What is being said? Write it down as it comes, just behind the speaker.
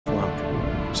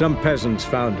Some peasants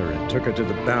found her and took her to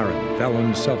the Baron,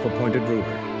 Valen's self-appointed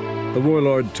ruler. The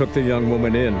warlord took the young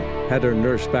woman in, had her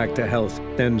nursed back to health,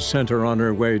 then sent her on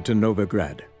her way to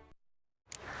Novigrad.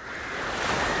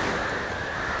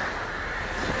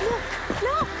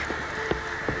 Look!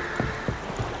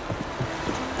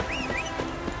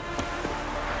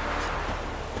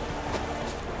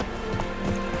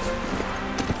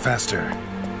 Faster.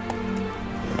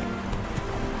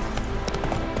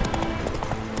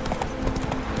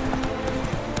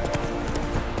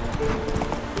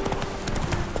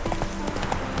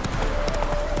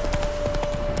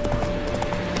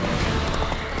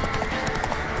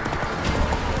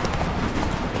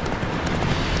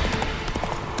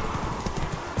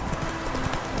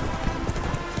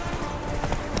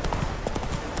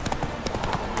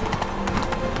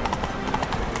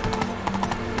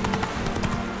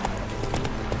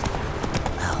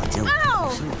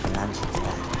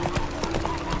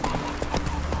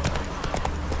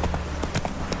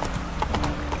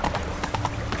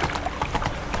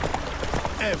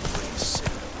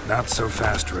 Not so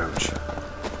fast, Roach.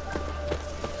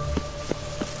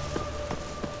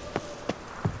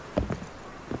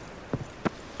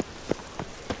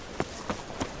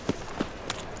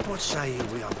 What say you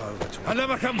we up over to? I'll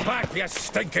never come back, you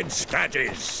stinking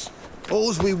scadges!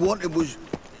 All's we wanted was...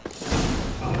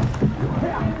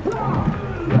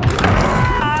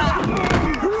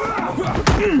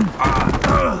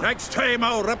 Next time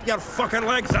I'll rip your fucking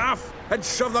legs off and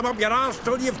shove them up your arse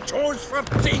till you've toes for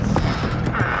teeth!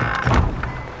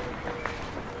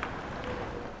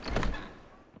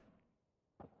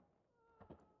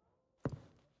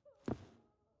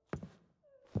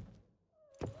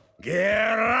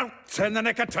 Get out in the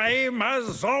nick of time,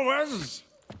 as always!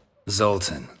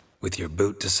 Zoltan, with your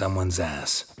boot to someone's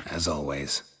ass, as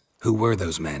always. Who were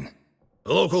those men?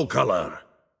 Local colour.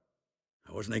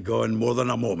 I wasn't going more than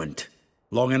a moment.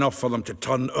 Long enough for them to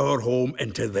turn our home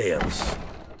into theirs.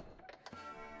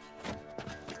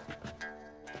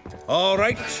 All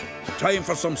right, time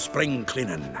for some spring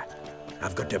cleaning.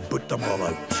 I've got to boot them all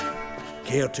out.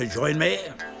 Care to join me?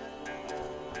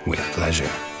 With pleasure.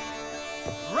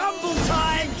 Rumble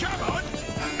time! Come on!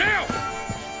 Now!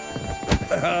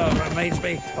 Reminds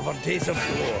me of our days of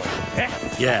war.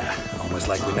 Yeah, almost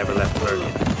like we never left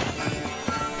Berlin.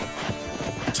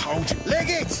 Told you. Leg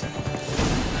it!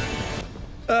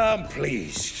 I'm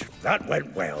pleased. That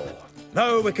went well.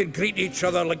 Now we can greet each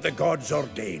other like the gods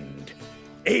ordained.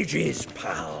 Ages,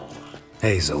 pal.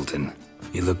 Hey, Zoltan.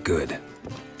 You look good.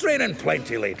 Training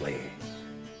plenty lately.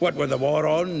 What with the war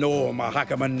on, no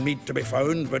Mahakaman meat to be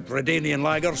found, but Redanian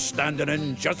lager standing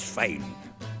in just fine.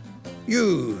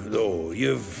 You, though,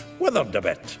 you've withered a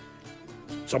bit.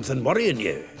 Something worrying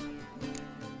you?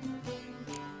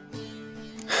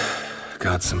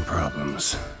 Got some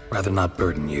problems. Rather not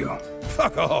burden you.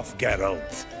 Fuck off,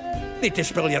 Geralt. Need to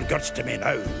spill your guts to me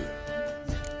now.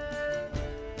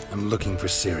 I'm looking for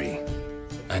Ciri.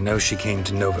 I know she came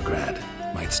to Novigrad.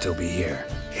 Might still be here.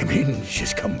 You mean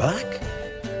she's come back?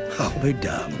 I'll be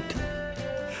damned.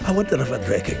 I wonder if I'd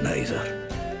recognize her.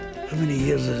 How many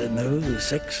years is it now?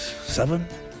 6, 7?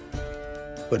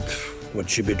 But what'd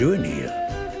she be doing here?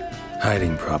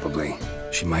 Hiding, probably.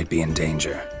 She might be in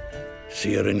danger.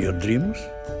 See her in your dreams?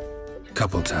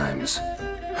 Couple times.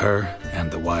 Her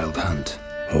and the Wild Hunt.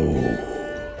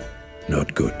 Oh,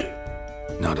 not good.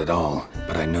 Not at all,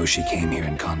 but I know she came here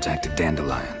and contacted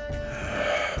Dandelion.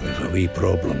 We've a wee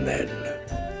problem then.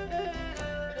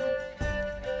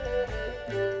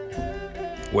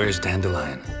 Where's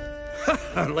Dandelion?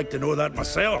 I'd like to know that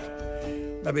myself.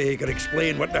 Maybe he could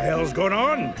explain what the hell's going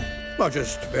on. Not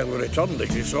just barely returned,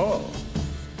 as you saw.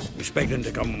 Expecting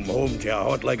to come home to a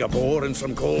hot like a boar and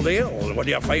some cold ale. What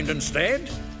do you find instead?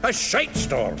 A shite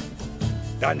storm.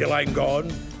 Dandelion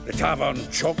gone, the tavern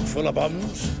chock full of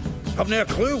bums. Have no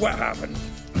clue what happened.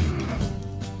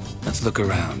 Let's look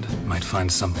around. Might find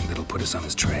something that'll put us on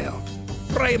his trail.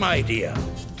 Prime idea.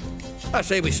 I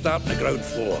say we start on the ground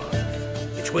floor.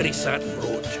 It's where he sat and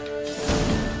wrote.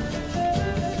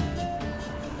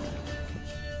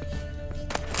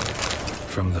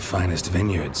 From the finest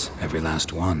vineyards, every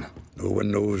last one. No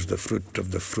one knows the fruit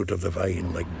of the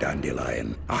vine like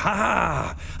Dandelion.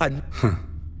 Aha! And...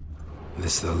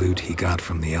 This the loot he got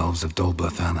from the elves of Dol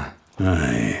Blathanna.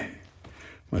 Aye.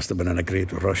 Must have been in a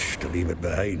great rush to leave it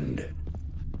behind.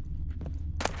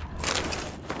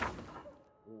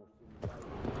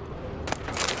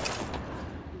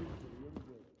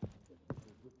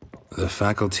 The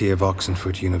faculty of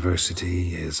Oxenfurt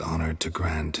University is honored to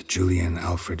grant Julian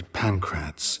Alfred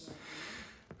Pancratz,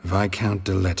 Viscount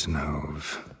de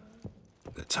Letenhove,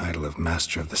 the title of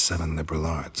Master of the Seven Liberal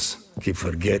Arts. Keep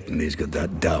forgetting he's got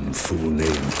that damn full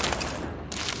name.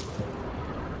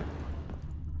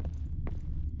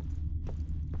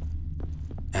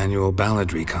 Annual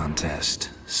balladry contest.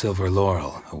 Silver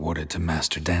Laurel awarded to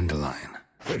Master Dandelion.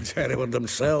 Prince Hereward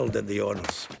himself did the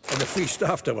honors. And the feast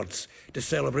afterwards, to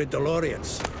celebrate the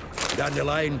laureates.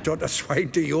 Dandelion taught a swine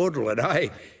to yodel, and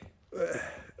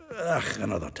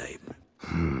another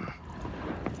time.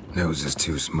 Nose is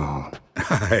too small.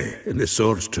 Aye, and the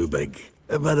sword's too big.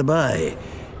 By the by,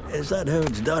 is that how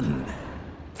it's done?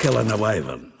 Killing a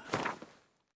wyvern?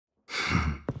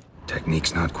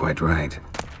 Technique's not quite right,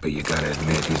 but you gotta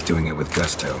admit he's doing it with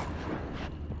gusto.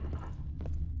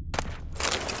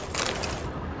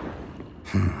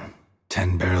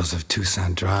 10 barrels of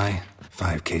Toussaint Dry,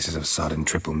 5 cases of sodden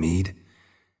triple mead.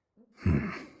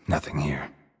 Nothing here.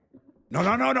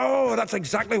 No, that's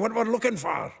exactly what we're looking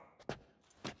for.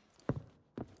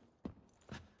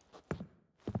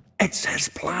 It's his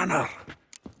planner.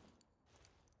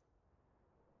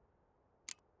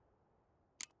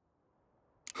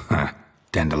 Huh.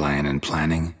 Dandelion and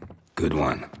planning? Good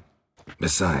one.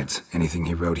 Besides, anything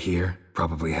he wrote here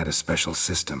probably had a special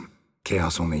system.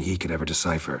 Chaos only he could ever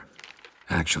decipher.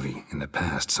 Actually, in the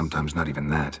past, sometimes not even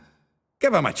that.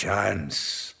 Give him a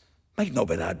chance. Might not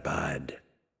be that bad.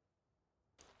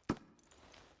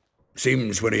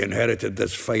 Seems when he inherited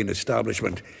this fine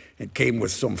establishment, it came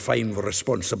with some fine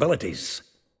responsibilities.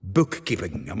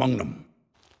 Bookkeeping among them.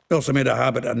 He also made a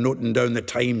habit of noting down the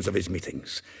times of his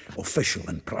meetings, official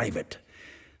and private.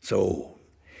 So,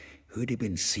 who'd he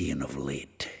been seeing of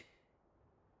late?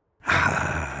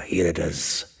 Ah, here it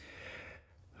is.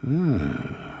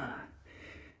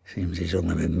 Seems he's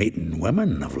only been meeting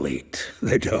women of late,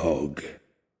 the dog.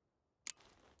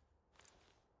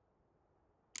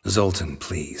 Zoltan,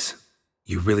 please.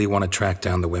 You really want to track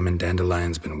down the women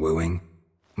Dandelion's been wooing?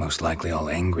 Most likely all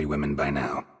angry women by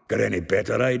now. Got any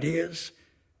better ideas?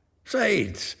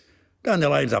 Besides,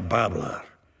 Dandelion's a babbler.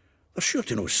 They're sure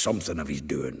to know something of his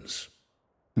doings.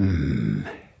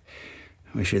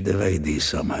 We should divide these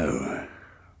somehow.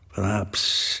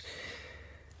 Perhaps...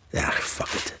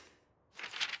 fuck it.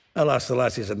 I'll ask the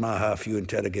lassies in my half, you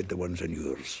interrogate the ones in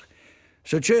yours.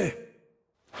 Suit you?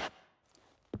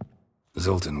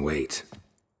 Zoltan, wait.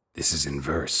 This is in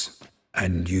verse.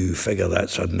 And you figure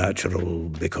that's unnatural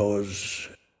because...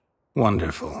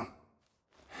 Wonderful.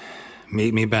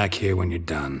 Meet me back here when you're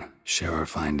done. Share our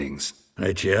findings.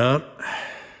 Right you are.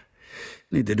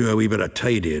 Need to do a wee bit of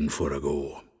tidying before I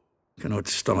go. Cannot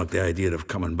stomach the idea of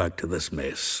coming back to this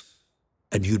mess.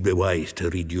 And you'd be wise to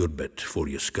read your bit before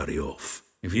you scurry off.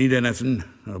 If you need anything,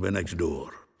 I'll be next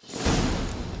door.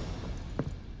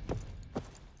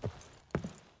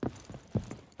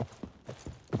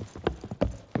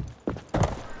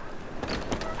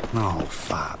 Oh,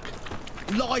 fuck.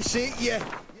 Lice it, yeah.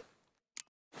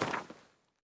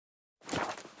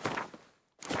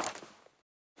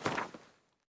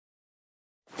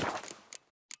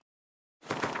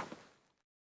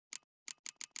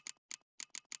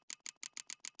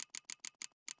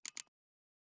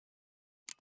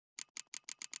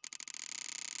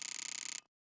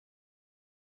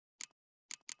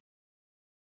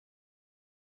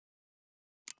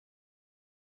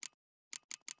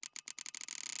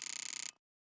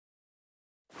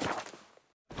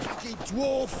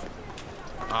 Dwarf!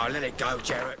 Oh, let it go,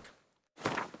 Jarek.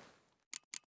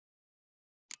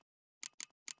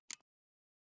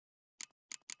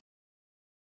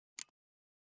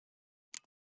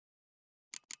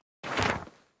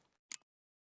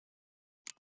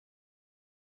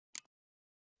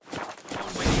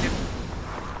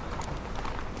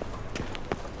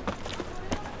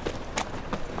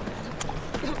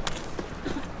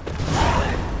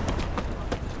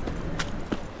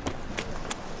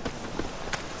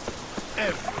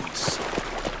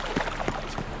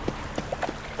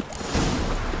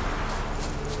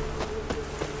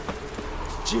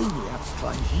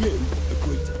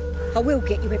 I will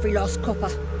get you every last copper,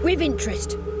 with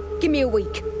interest. Give me a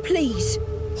week, please.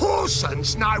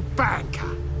 Horson's no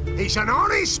banker. He's an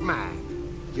honest man.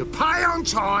 You pay on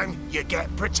time, you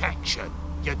get protection.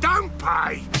 You don't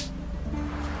pay...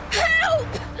 Help!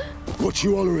 What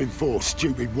you hollering for,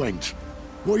 stupid wench?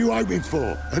 What are you hoping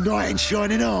for? A knight in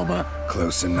shining armour?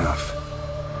 Close enough.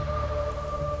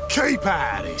 Keep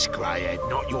out of this, greyhead,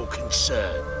 not your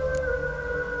concern.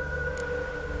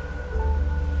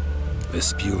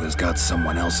 Vespula's got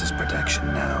someone else's protection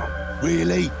now.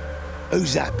 Really?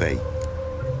 Who's that be?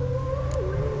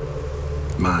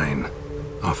 Mine.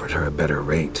 Offered her a better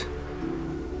rate.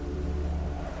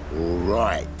 All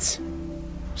right.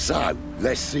 So,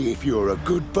 let's see if you're a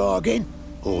good bargain.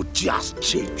 or just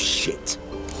cheap shit?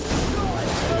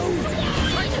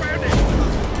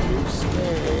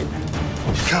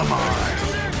 Come on.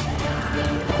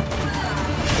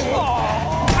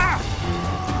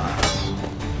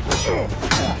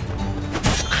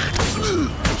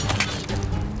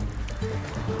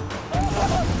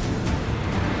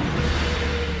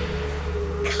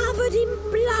 Covered in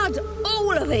blood,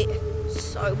 all of it.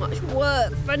 So much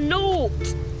work for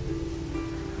naught.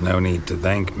 No need to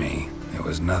thank me. It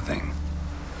was nothing.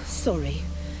 Sorry.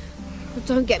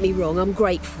 Don't get me wrong, I'm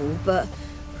grateful, but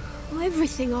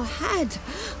everything I had,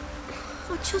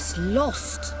 I just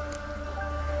lost.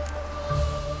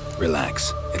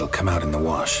 Relax. It'll come out in the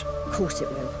wash. Of course it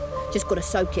will. Just gotta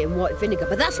soak it in white vinegar,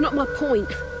 but that's not my point.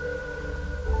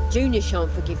 Junior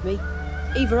shan't forgive me.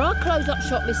 Either I'll close up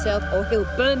shop myself or he'll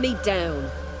burn me down.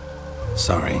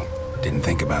 Sorry. Didn't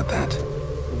think about that.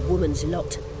 A woman's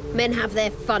lot. Men have their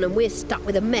fun and we're stuck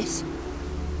with a mess.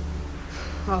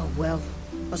 Oh well,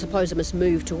 I suppose I must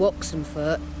move to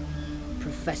Oxenfurt.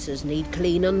 Professors need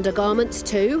clean undergarments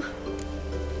too.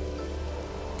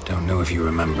 Don't know if you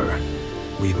remember.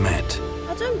 We've met.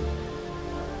 I don't...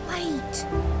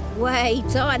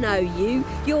 Wait, I know you.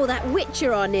 You're that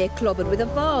witcher I near clobbered with a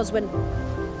vase when...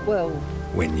 well...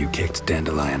 When you kicked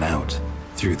Dandelion out.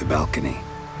 Through the balcony.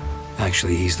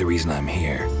 Actually, he's the reason I'm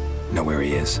here. Know where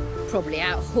he is? Probably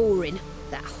out whoring.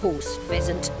 That horse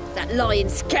pheasant. That lying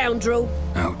scoundrel.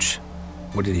 Ouch.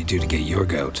 What did he do to get your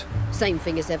goat? Same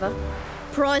thing as ever.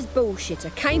 Prize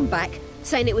bullshitter came back,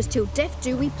 saying it was till death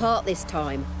do we part this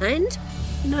time. And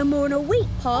no more than a week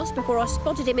passed before I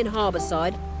spotted him in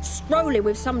Harbourside, strolling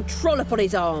with some trollop on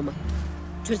his arm.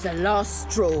 'Twas the last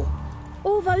straw.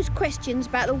 All those questions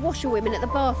about the washerwomen at the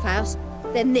bathhouse,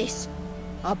 then this.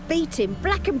 I beat him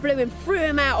black and blue and threw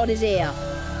him out on his ear.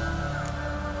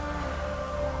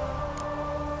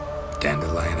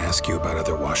 Dandelion ask you about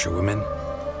other washerwomen?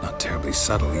 Not terribly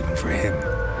subtle even for him.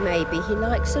 Maybe he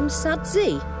likes some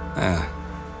sudsy.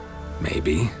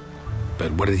 Maybe.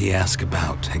 But what did he ask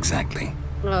about, exactly?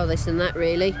 Oh, this and that,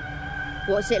 really.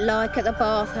 What's it like at the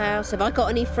bathhouse? Have I got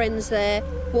any friends there?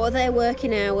 What are their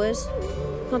working hours?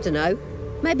 I don't know.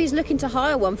 Maybe he's looking to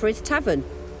hire one for his tavern.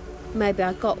 Maybe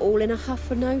I got all in a huff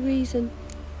for no reason.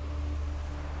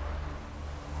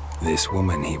 This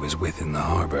woman he was with in the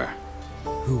harbour.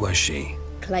 Who was she?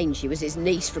 Claimed she was his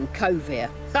niece from Kovir.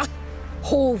 Ha!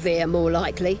 Horvir, more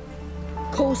likely.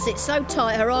 Corset so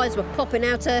tight her eyes were popping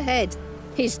out her head.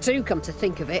 His too, come to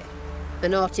think of it.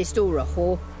 An artist or a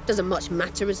whore. Doesn't much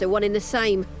matter as they're one in the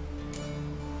same.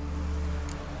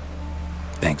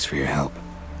 Thanks for your help.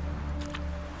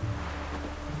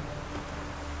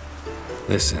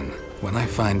 Listen, when I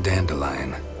find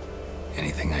Dandelion,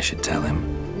 anything I should tell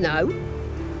him? No.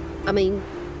 I mean,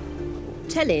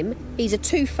 tell him he's a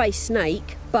two-faced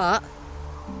snake, but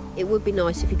it would be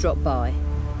nice if he dropped by.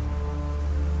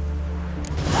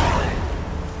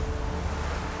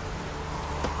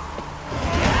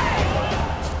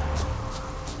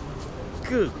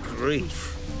 Good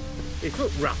grief. They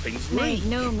took wrappings, Made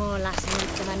no more last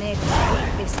month than I made in a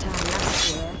week this time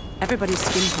last year. Everybody's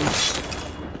skimpy.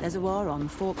 There's a war on.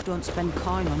 Folk don't spend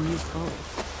coin on new clothes.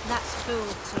 That's fool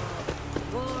talk.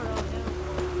 War or no.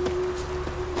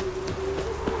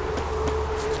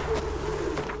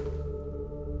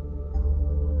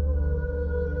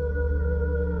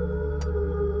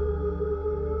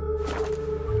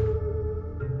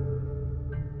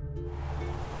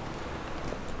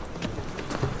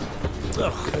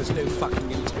 Ugh, there's no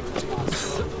fucking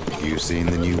integrity. You seen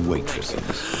the new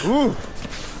waitresses? Ooh.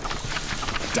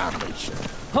 Damnation.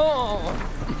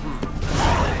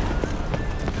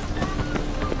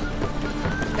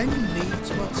 Any needs,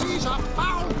 but these are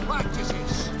foul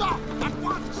practices. Stop at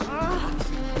once.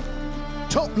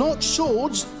 Top-notch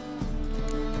swords.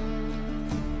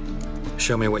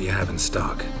 Show me what you have in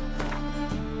stock.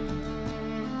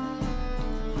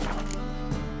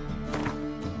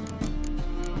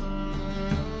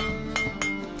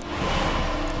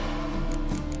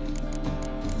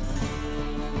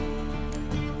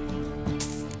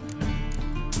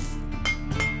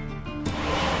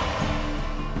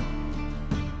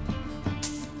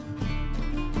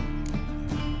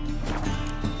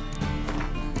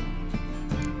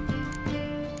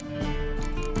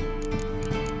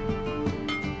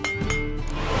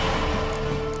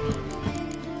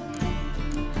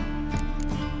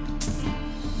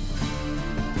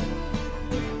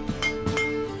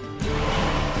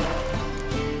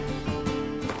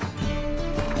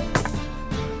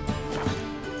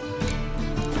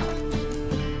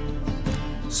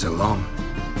 So long.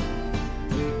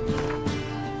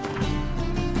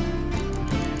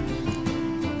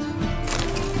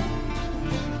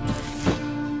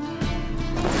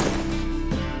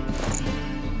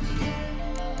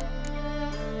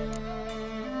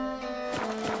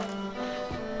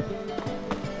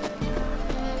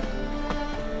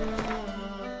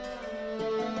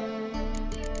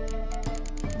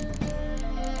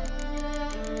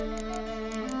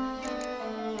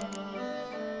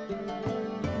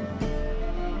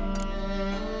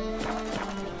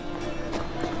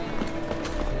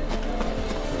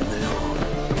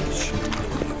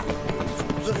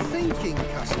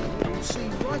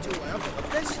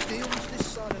 There's deals this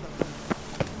side of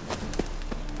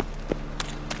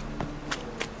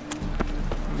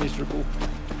the... Miserable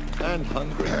and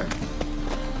hungry.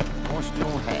 Washed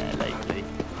your hair lately?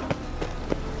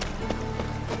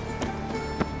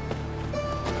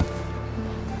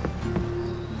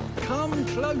 Come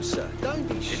closer, don't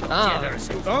be shy.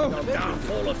 The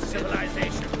downfall of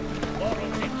civilization. Moral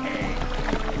decay.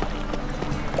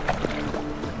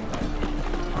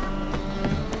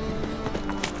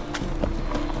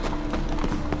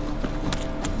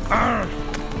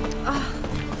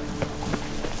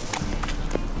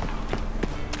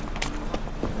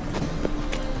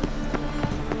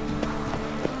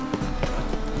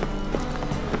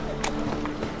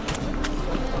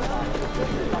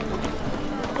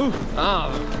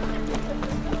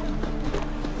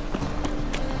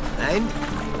 And?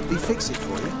 He fix it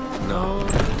for you? No.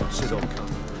 Sit on, come.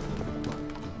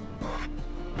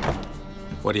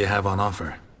 What do you have on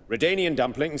offer? Redanian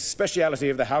dumplings, speciality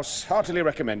of the house, heartily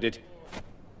recommended.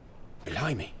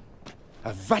 Blimey.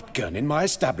 A vatgun in my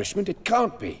establishment? It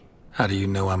can't be. How do you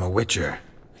know I'm a witcher?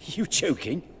 You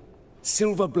joking?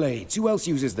 Silver blades, who else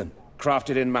uses them?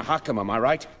 Crafted in Mahakam, am I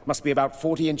right? Must be about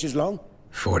 40 inches long?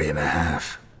 40 and a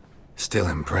half. Still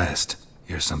impressed.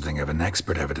 You're something of an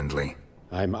expert, evidently.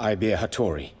 I'm Ibir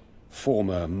Hattori,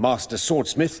 former master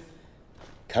swordsmith.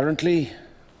 Currently,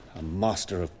 a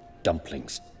master of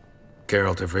dumplings.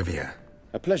 Geralt of Rivia.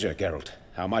 A pleasure, Geralt.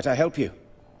 How might I help you?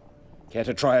 Care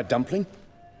to try a dumpling?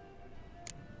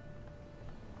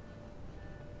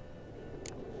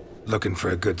 Looking for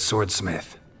a good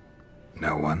swordsmith.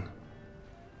 No one?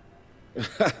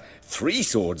 3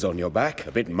 swords on your back.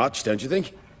 A bit much, don't you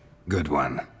think? Good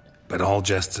one. But all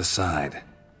jests aside,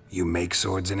 you make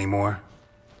swords anymore?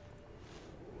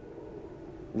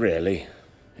 Really.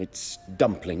 It's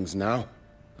dumplings now.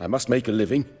 I must make a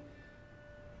living.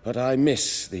 But I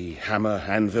miss the hammer,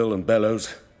 anvil, and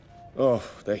bellows. Oh,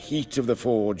 the heat of the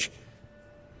forge.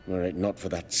 Were it not for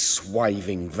that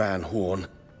swiving Van Horn.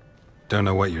 Don't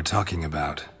know what you're talking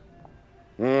about.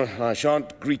 I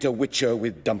shan't greet a witcher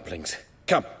with dumplings.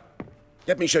 Come,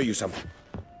 let me show you something.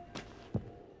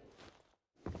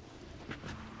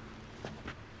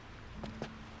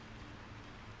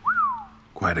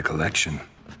 Quite a collection.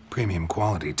 Premium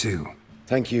quality, too.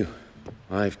 Thank you.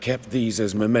 I've kept these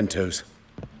as mementos.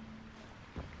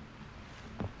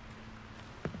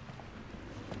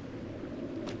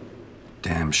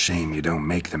 Damn shame you don't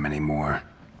make them anymore.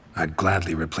 I'd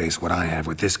gladly replace what I have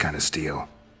with this kind of steel.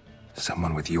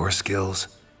 Someone with your skills?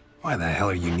 Why the hell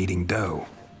are you needing dough?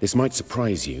 This might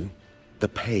surprise you. The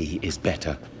pay is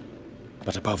better.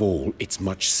 But above all, it's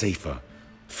much safer.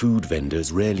 Food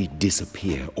vendors rarely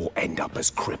disappear or end up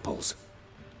as cripples.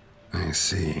 I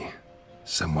see.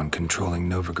 Someone controlling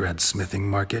Novigrad's smithing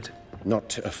market?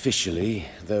 Not officially,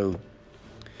 though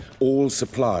all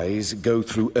supplies go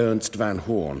through Ernst Van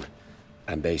Horn.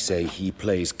 And they say he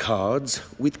plays cards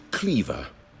with Cleaver.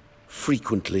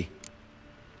 Frequently.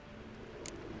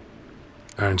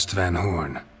 Ernst Van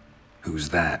Horn. Who's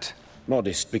that?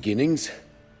 Modest beginnings.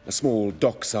 A small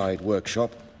dockside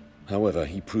workshop. However,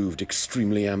 he proved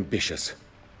extremely ambitious.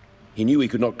 He knew he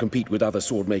could not compete with other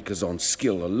swordmakers on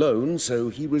skill alone, so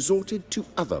he resorted to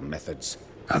other methods.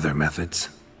 Other methods?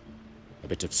 A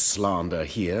bit of slander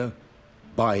here,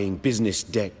 buying business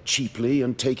debt cheaply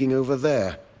and taking over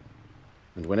there.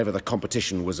 And whenever the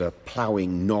competition was a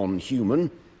ploughing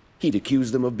non-human, he'd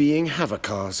accuse them of being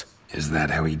Havocars. Is that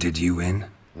how he did you in?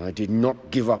 I did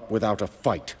not give up without a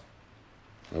fight.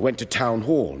 I went to Town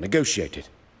Hall, negotiated.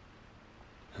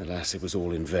 Alas, it was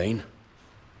all in vain.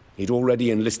 He'd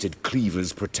already enlisted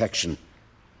Cleaver's protection.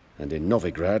 And in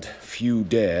Novigrad, few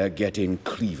dare get in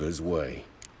Cleaver's way.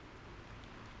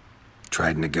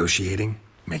 Tried negotiating?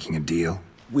 Making a deal?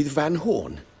 With Van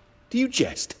Horn? Do you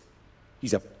jest?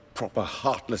 He's a proper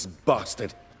heartless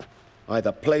bastard.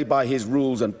 Either play by his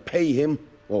rules and pay him,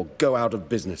 or go out of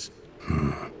business.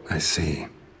 I see.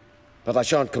 But I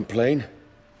shan't complain.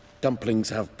 Dumplings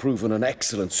have proven an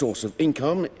excellent source of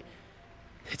income.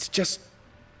 It's just...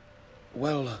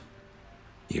 well...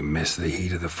 You miss the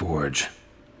heat of the forge.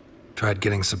 Tried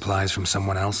getting supplies from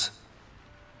someone else?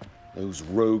 Those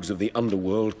rogues of the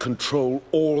underworld control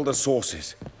all the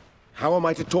sources. How am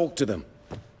I to talk to them?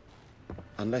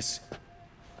 Unless...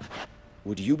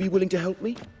 would you be willing to help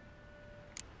me?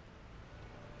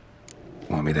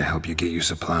 Want me to help you get you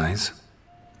supplies?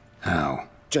 How?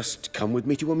 Just come with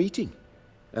me to a meeting.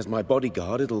 As my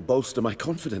bodyguard, it'll bolster my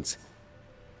confidence.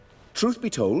 Truth be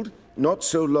told, not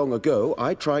so long ago,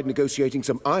 I tried negotiating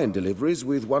some iron deliveries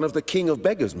with one of the King of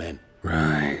Beggars' men.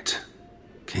 Right.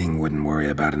 King wouldn't worry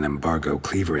about an embargo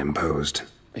Cleaver imposed.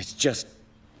 It's just...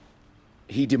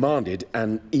 He demanded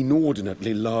an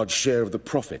inordinately large share of the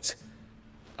profits.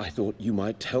 I thought you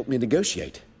might help me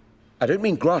negotiate. I don't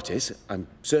mean gratis. I'm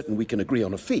certain we can agree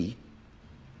on a fee.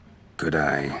 Could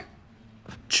I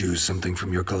choose something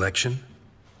from your collection?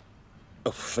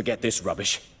 Oh, forget this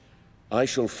rubbish. I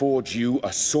shall forge you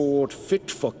a sword fit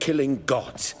for killing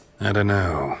gods. I don't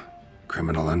know.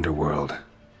 Criminal underworld.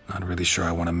 Not really sure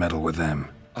I want to meddle with them.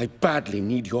 I badly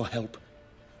need your help.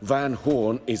 Van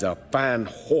Horn is a Van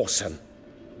Horsen.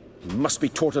 He must be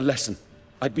taught a lesson.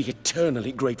 I'd be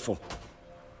eternally grateful.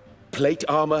 Plate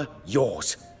armor,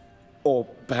 yours. Or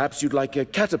perhaps you'd like a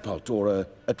catapult or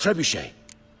a trebuchet.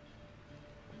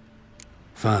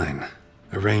 Fine.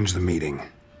 Arrange the meeting.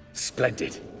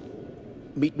 Splendid.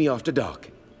 Meet me after dark,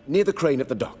 near the crane at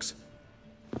the docks.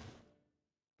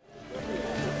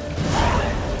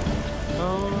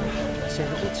 Oh,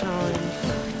 terrible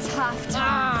times. Tough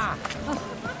times. Oh,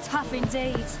 tough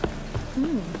indeed.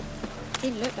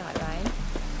 Didn't look that way.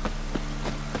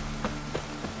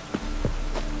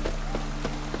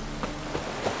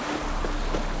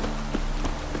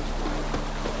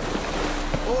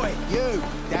 Oi, you,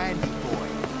 dandy boy.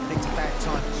 It's about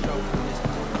time to stroll through this.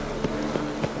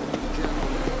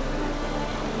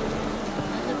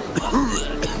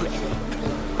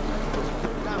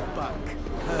 Don't buck.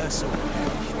 Curse all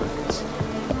punishments.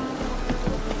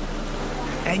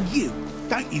 And you,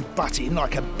 don't you butt in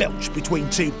like a belch between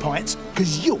 2 pints,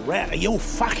 because you're out of your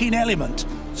fucking element.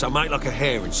 So make like a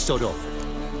hare and sod off.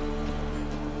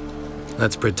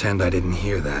 Let's pretend I didn't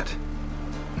hear that.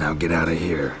 Now get out of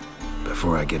here,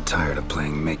 before I get tired of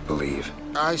playing make-believe.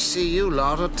 I see you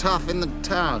lot are tough in the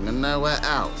tongue and nowhere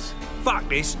else. Fuck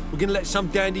this. We're gonna let some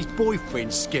dandy's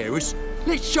boyfriend scare us.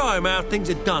 Let's show him how things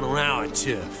are done on our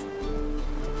turf.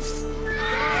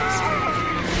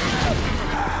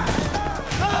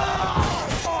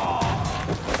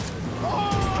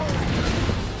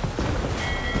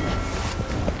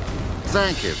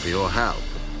 Thank you for your help.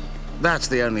 That's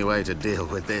the only way to deal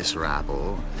with this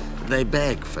rabble. They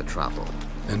beg for trouble.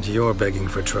 And you're begging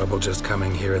for trouble just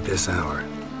coming here at this hour.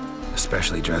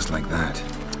 Especially dressed like that.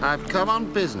 I've come on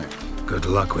business. Good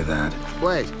luck with that.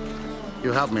 Wait.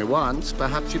 You helped me once,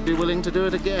 perhaps you'd be willing to do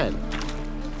it again.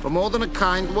 For more than a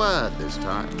kind word this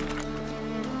time.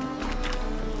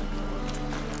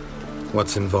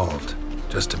 What's involved?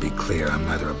 Just to be clear, I'm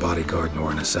neither a bodyguard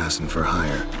nor an assassin for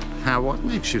hire. Now, what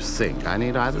makes you think I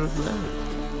need either of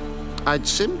those? I'd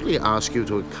simply ask you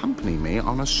to accompany me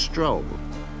on a stroll.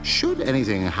 Should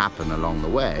anything happen along the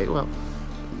way, well,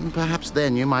 perhaps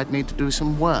then you might need to do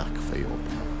some work for your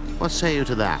pal. What say you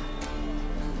to that?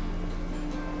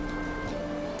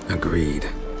 Agreed.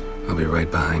 I'll be right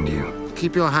behind you.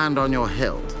 Keep your hand on your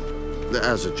hilt.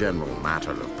 As a general matter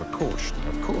of precaution,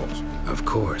 of course. Of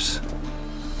course.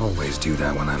 Always do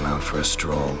that when I'm out for a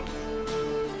stroll.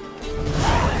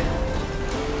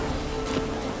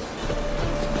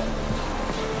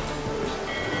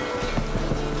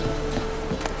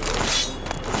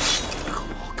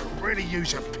 Really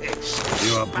use a piss.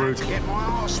 You are About brutal. to get my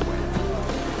arse wet.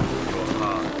 Your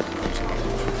heart knows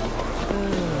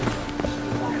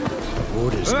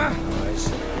Water's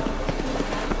nice.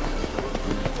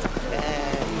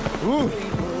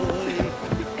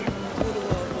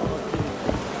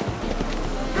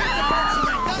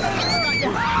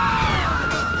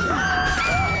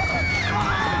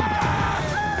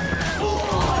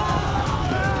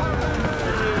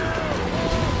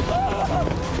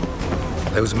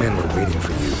 Those men were waiting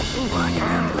for you, lying in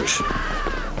ambush.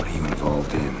 What are you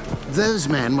involved in? Those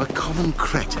men were common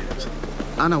cretins.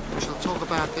 I know. We shall talk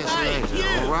about this later,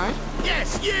 all right?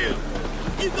 Yes, you!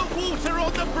 You got water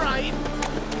on the brain?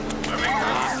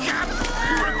 Scab!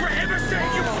 You regret ever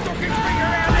saying you stocking finger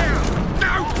out here!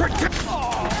 No protect!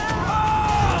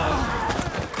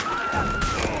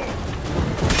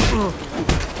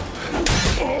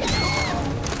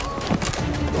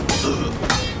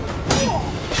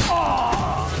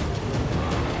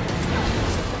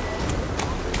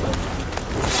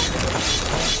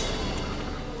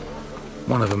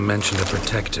 One of them mentioned a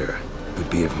protector who'd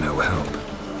be of no help.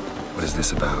 What is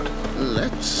this about?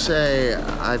 Let's say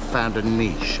I've found a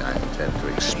niche I intend to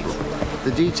explore.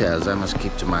 The details I must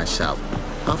keep to myself.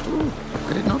 After all,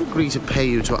 I did not agree to pay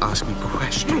you to ask me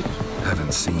questions.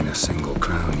 Haven't seen a single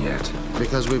crown yet.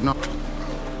 Because we've not...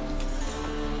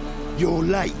 You're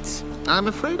late. I'm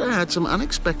afraid I had some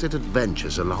unexpected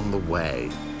adventures along the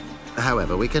way.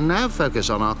 However, we can now focus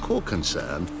on our core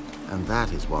concern, and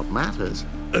that is what matters.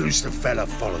 Who's the fella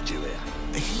followed you here?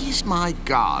 He's my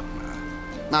gardener.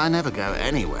 I never go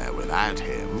anywhere without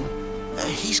him.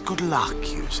 He's good luck,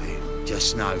 you see.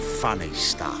 Just no funny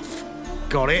stuff.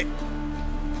 Got it?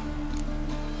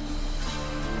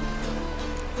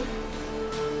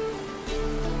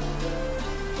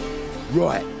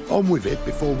 Right, on with it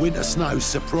before winter snows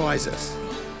surprise us.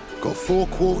 Got 4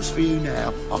 quarts for you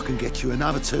now. I can get you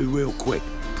another 2 real quick,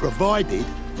 provided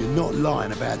you're not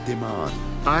lying about demand.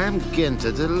 I am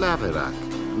Ginter de Laverack,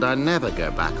 and I never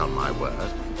go back on my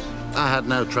word. I had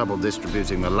no trouble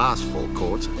distributing the last 4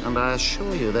 quarts, and I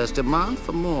assure you there's demand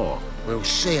for more. We'll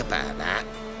see about that.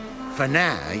 For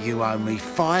now, you owe me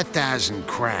 5,000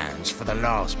 crowns for the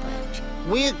last batch.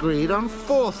 We agreed on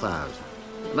 4,000,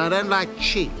 and I don't like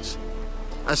cheats.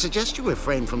 I suggest you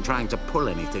refrain from trying to pull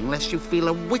anything lest you feel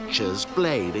a witch's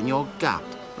blade in your gut,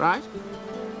 right?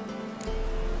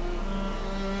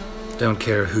 Don't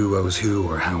care who owes who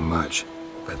or how much,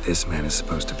 but this man is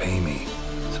supposed to pay me,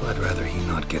 so I'd rather he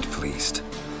not get fleeced.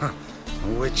 Huh.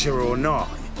 Witcher or not,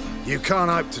 you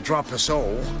can't hope to drop us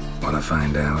all. Wanna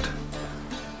find out?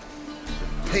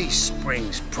 Peace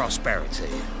brings prosperity.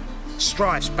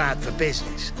 Strife's bad for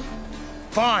business.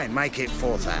 Fine, make it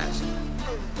 4,000.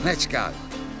 Let's go.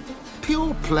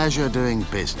 Pure pleasure doing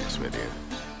business with you.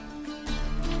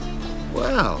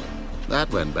 Well, that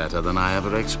went better than I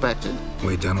ever expected.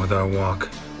 We done with our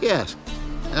walk? Yes,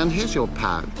 and here's your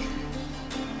pouch.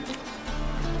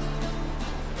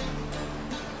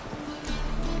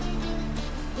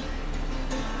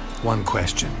 One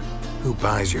question. Who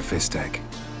buys your fistek?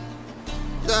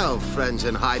 Oh, friends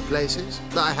in high places.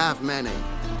 I have many.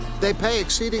 They pay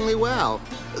exceedingly well,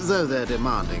 though they're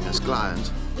demanding as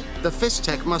clients. The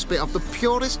fistek must be of the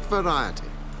purest variety.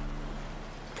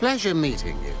 Pleasure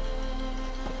meeting you.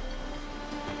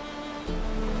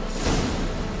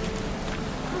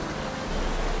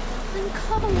 I'm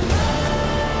cold.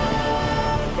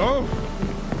 Oh!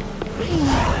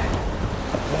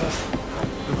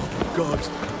 Oh, God.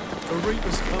 The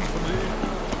Reapers come for me.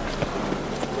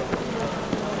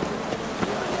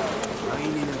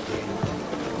 Raining again.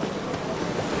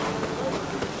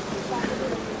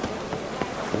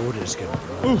 Orders go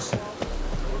across.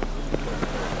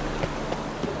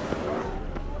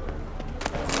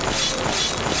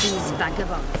 These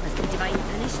vagabonds must be divine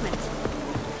punishment.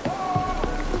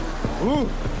 Ooh!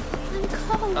 I'm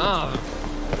cold. Ah!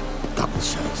 Double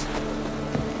shots.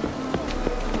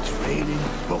 Training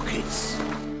buckets.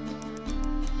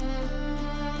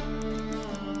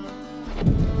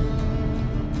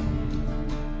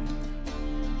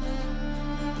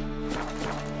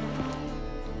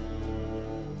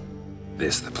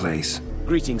 This the place?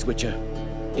 Greetings, Witcher.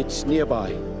 It's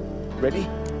nearby. Ready?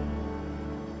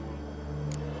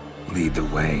 Lead the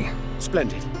way.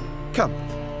 Splendid. Come.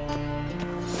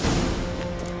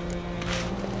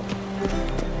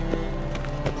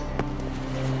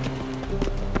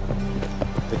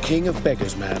 The King of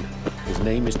Beggars, man. His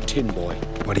name is Tin Boy.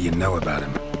 What do you know about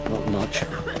him? Not much.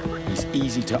 He's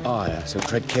easy to ire, so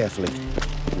tread carefully.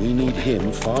 We need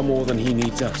him far more than he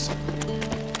needs us.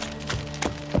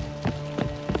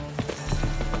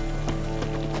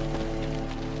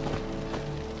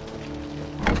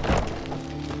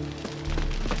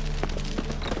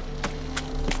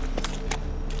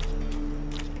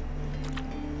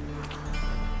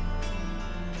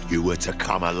 You were to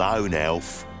come alone,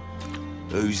 elf.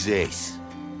 Who's this?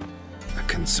 A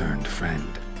concerned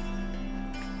friend.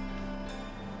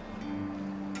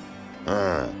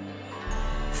 Ah.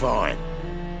 Fine.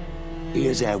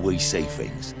 Here's how we see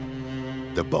things.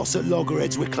 The boss at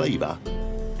Loggerheads with Cleaver,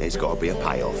 there's got to be a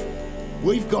payoff.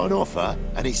 We've got an offer,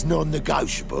 and it's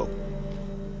non-negotiable.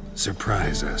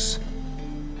 Surprise us.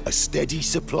 A steady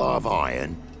supply of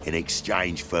iron in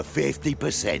exchange for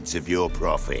 50% of your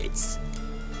profits.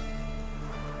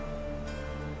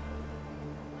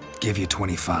 Give you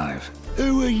 25.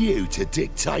 Who are you to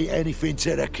dictate anything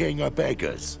to the King of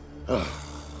Beggars?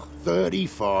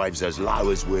 35's as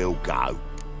low as we'll go.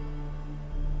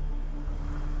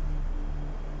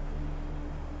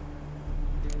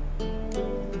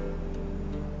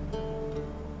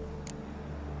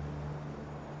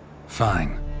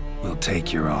 Fine. We'll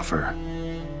take your offer.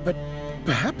 But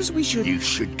perhaps we should... You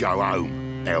should go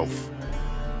home, elf.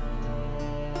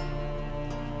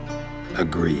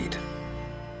 Agreed.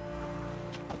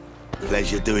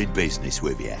 Pleasure doing business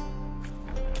with you.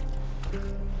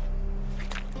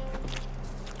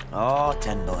 Oh,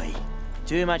 Tin Boy.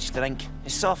 Too much drink.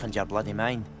 It softens your bloody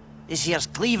mind. This here's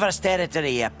Cleaver's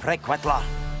territory, you prick whittler.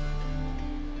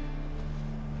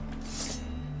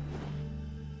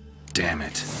 Damn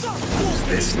it. Who's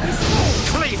this now?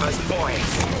 Cleaver's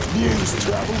boys! News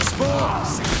travels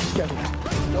fast!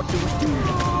 What do we do?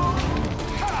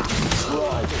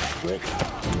 Try this trick.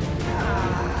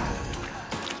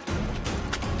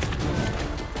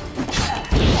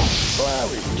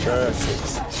 Flowing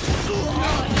curses.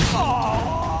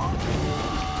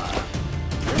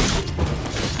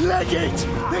 Leg it!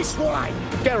 This way!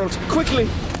 Geralt, quickly!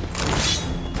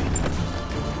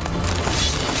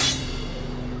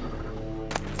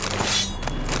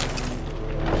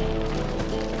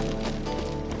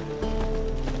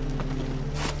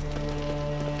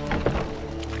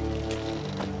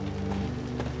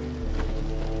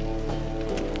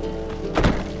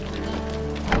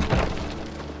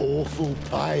 Awful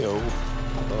pale.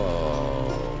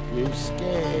 Oh, you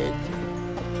scared?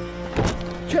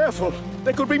 Careful!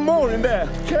 There could be more in there!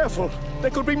 Careful! There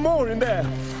could be more in there!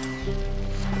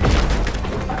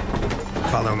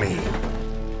 Follow me.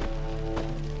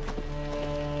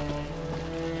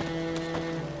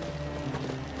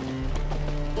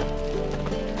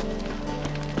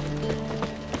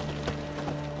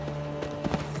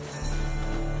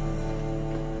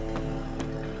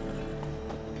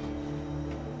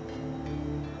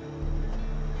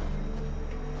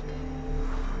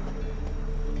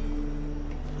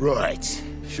 Right.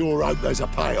 Sure hope there's a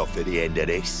payoff at the end of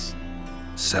this.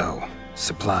 So,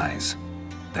 supplies.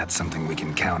 That's something we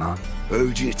can count on?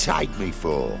 Who'd you take me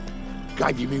for?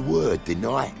 Gave you me word, didn't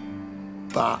I?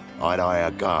 But I'd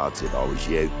hire guards if I was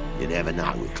you. You never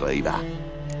know with Cleaver.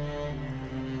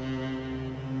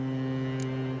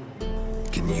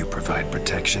 Can you provide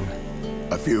protection?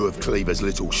 A few of Cleaver's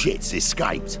little shits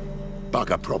escaped.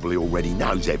 Bugger probably already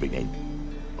knows everything.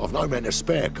 I've no men to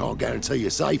spare, can't guarantee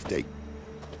your safety.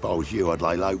 If I was you, I'd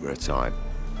lay low for a time.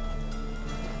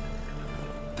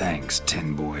 Thanks,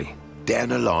 Tin Boy. Down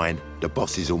the line, the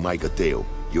bosses will make a deal.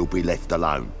 You'll be left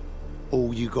alone.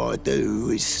 All you gotta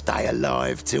do is stay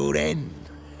alive till then.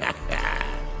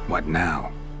 What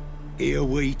now? Here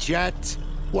we chat,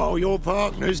 while your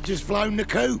partner's just flown the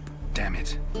coop. Damn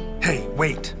it. Hey,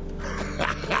 wait!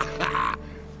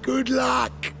 Good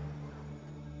luck!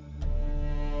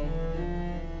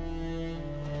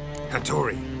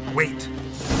 Hattori, wait!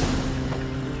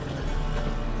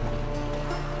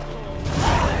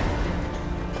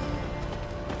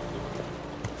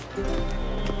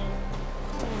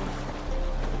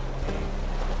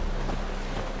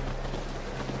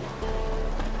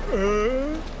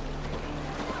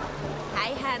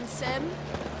 Hey, handsome.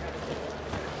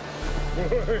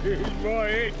 My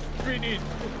head's spinning.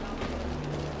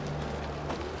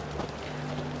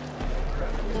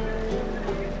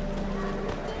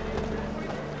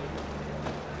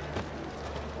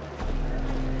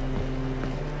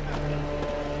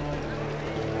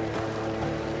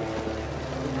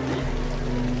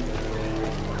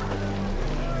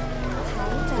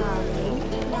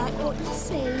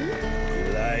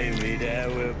 Play me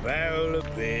down with a barrel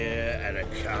of beer and a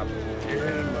cup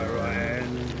in my right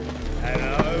hand, and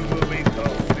over me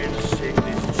coffin sing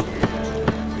this cheer.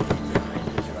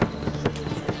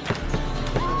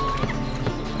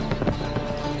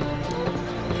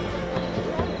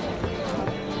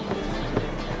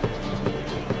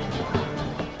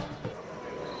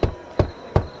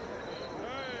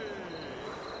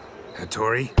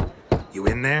 Hattori, you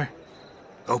in there?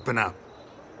 Open up.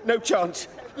 No chance!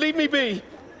 Leave me be!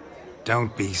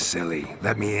 Don't be silly.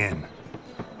 Let me in.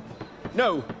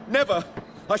 No, never!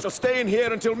 I shall stay in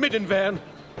here until Middenvern.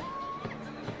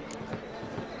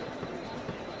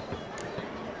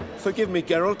 Forgive me,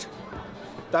 Geralt.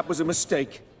 That was a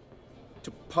mistake.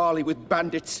 To parley with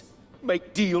bandits,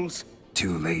 make deals.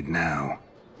 Too late now.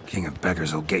 King of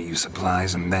Beggars will get you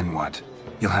supplies, and then what?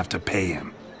 You'll have to pay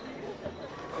him.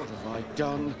 What have I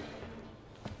done?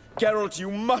 Geralt,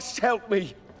 you must help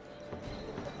me!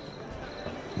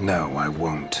 No, I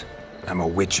won't. I'm a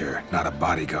witcher, not a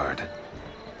bodyguard.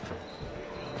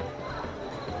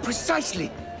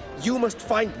 Precisely! You must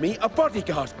find me a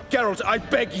bodyguard. Geralt, I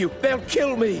beg you, they'll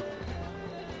kill me!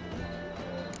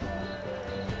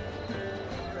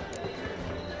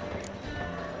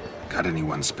 Got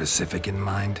anyone specific in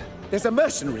mind? There's a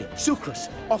mercenary, Sucrus,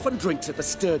 often drinks at the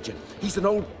Sturgeon. He's an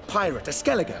old pirate, a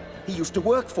Skelliger. He used to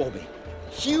work for me.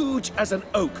 Huge as an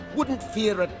oak, wouldn't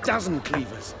fear a dozen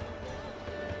cleavers.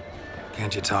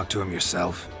 Can't you talk to him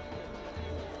yourself?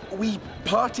 We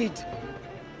parted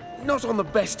not on the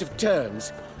best of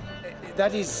terms.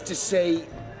 That is to say,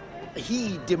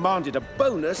 he demanded a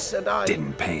bonus and I...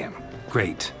 Didn't pay him.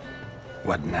 Great.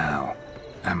 What now?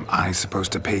 Am I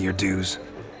supposed to pay your dues?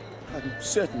 I'm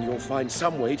certain you'll find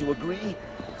some way to agree.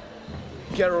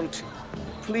 Geralt,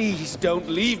 please don't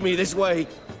leave me this way.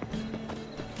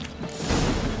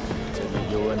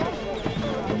 Johan,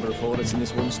 a number of hornets in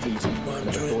this one street. I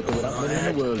thought they were happening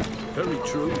in the world. Very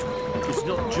true. It's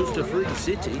not just a free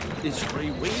city, it's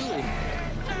freewheeling.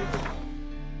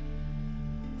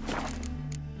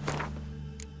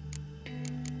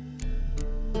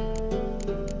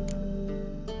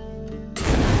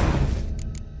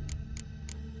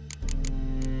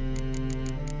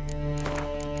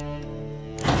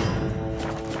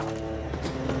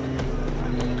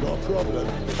 problem.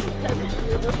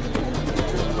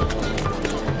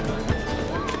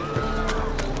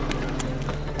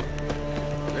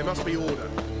 There must be order.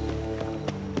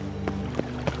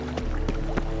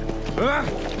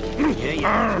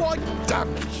 What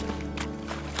damage?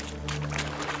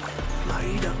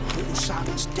 Blade at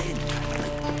Whoreson's den.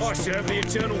 I serve the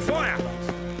eternal fire.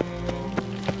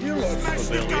 You lot Smash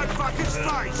the familiar. gunfucker's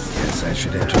face! Yes, I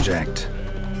should interject.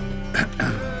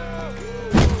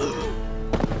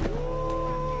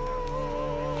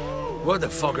 What the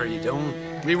fuck are you doing?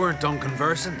 We weren't done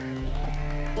conversing.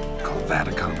 Call that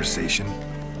a conversation?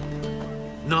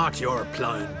 Not your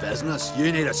plowing business.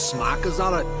 You need a smack us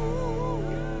at it.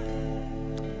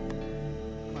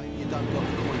 You don't got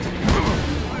the coins.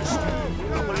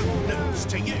 I won't lose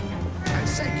to you. And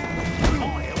second,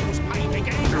 I always pay big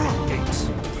gigs.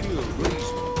 Pure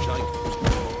reason, Jake.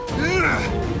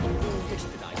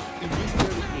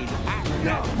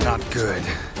 Not good.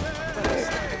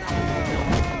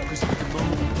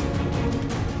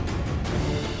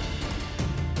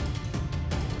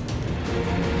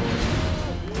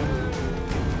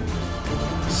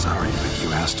 Sorry, but you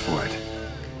asked for it.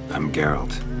 I'm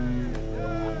Geralt.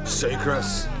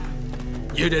 Secrets.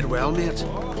 You did well, mate.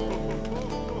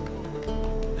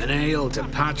 An ale to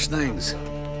patch things.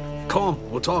 Come,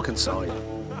 we'll talk inside.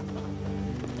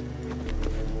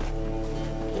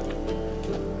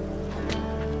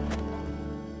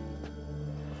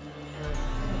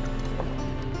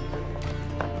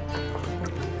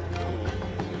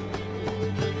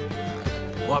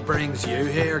 What brings you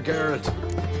here, Geralt?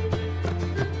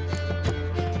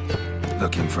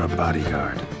 Looking for a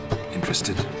bodyguard.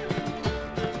 Interested?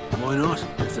 Why not,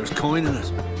 if there's coin in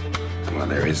it? Well,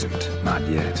 there isn't. Not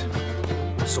yet.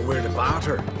 So we're the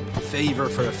barter. Favor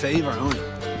for a favor, aren't we?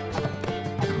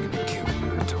 I'm gonna kill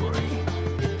you, Tori.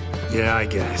 Yeah, I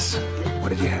guess. What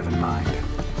did you have in mind?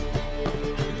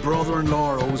 Your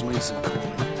brother-in-law owes me some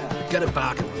coin. Get it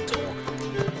back and we'll talk.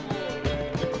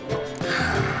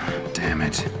 Damn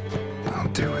it. I'll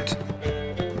do it.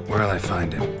 Where'll I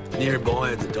find him?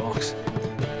 Nearby at the docks.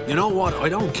 You know what? I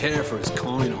don't care for his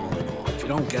coin all in all. If you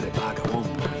don't get it back, I won't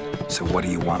mind. So what do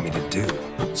you want me to do?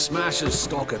 Smash his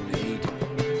stock in need.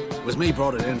 It was me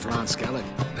brought it in for Aunt Skellig.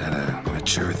 That a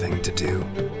mature thing to do?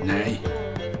 Nay,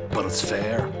 but it's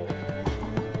fair.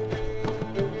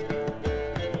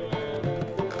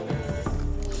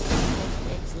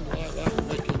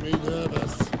 Making me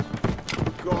nervous.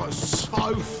 Got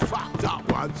so fucked up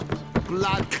once,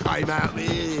 blood came out my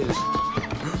ears.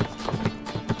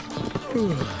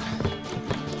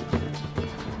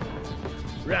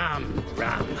 Rum,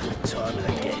 time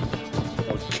and again.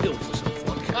 I'd kill for some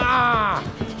vodka.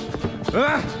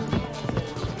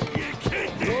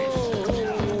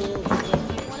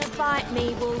 Wanna bite me,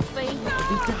 Wolfie?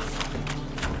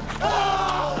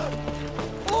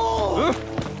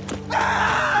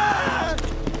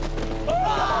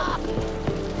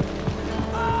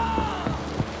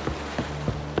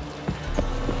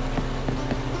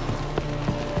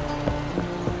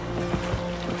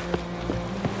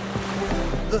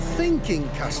 The thinking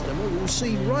customer will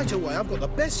see right away I've got the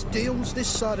best deals this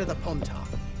side of the Pontar.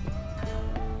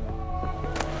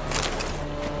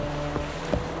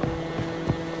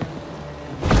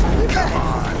 Come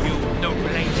on, you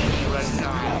no-blading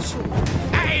renards.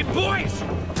 Hey, boys!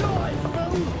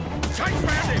 Change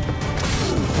magic!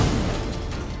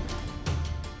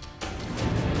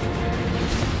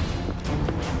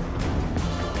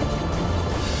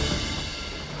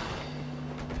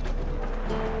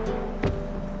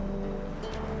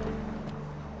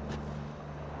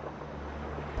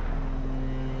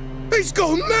 He's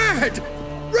gone mad!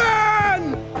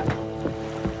 Run!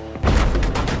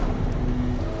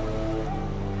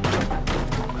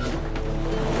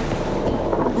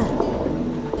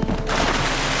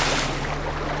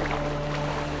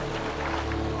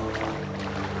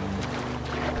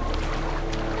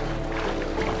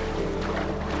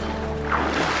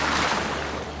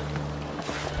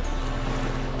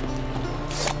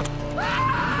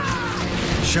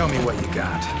 Show me what you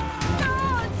got.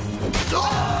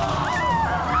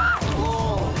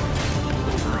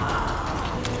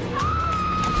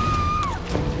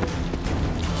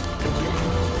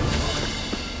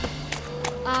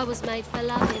 I was made for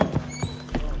loving.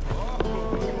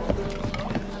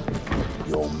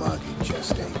 You're muggy,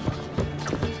 Chesty.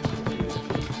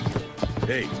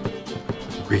 Hey.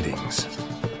 Greetings.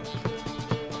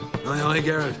 Aye,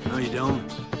 Geralt. How you doing?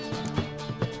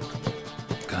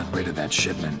 Got rid of that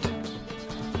shipment.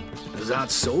 Is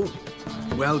that so?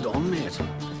 Well done, mate.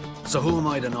 So who am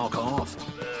I to knock off?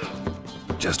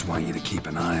 Just want you to keep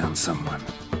an eye on someone.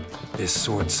 This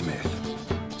swordsmith.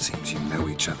 Seems you know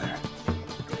each other.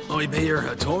 I be your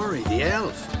Hattori, the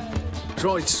elf.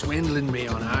 Tried swindling me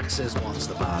on access once,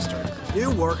 the bastard.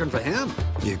 You working for him?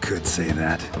 You could say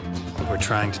that. We're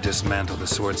trying to dismantle the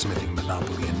swordsmithing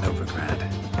monopoly in Novigrad.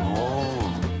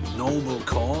 Oh, noble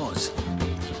cause.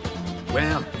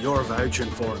 Well, you're vouching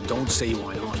for him, don't see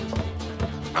why not.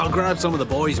 I'll grab some of the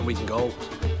boys and we can go.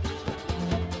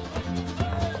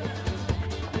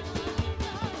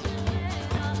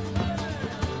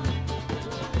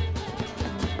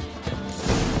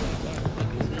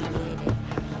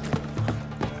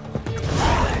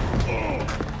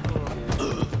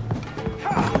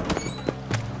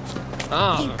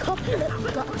 You copy it,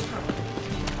 you got to.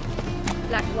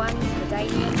 Black ones,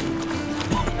 Medallions.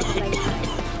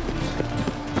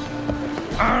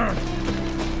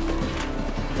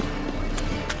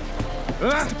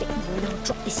 Just a bit more and I'll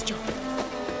drop this job.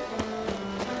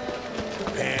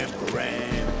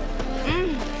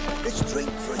 Let's drink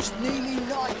for it's nearly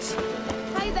night.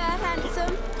 Hey there,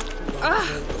 handsome.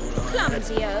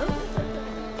 Clumsy oaf.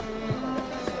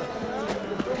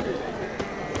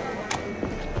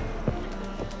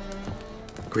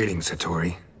 Greetings,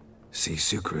 Hattori. See,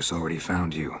 Sukrus already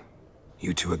found you.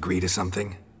 You two agree to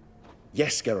something?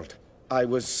 Yes, Geralt. I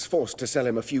was forced to sell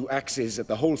him a few axes at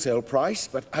the wholesale price,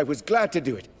 but I was glad to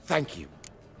do it. Thank you.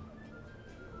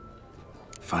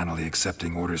 Finally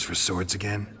accepting orders for swords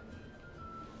again?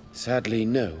 Sadly,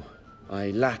 no.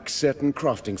 I lack certain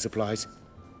crafting supplies.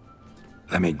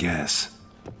 Let me guess.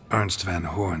 Ernst van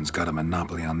Horn's got a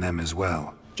monopoly on them as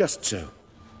well. Just so.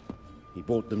 He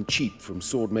bought them cheap from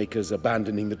sword makers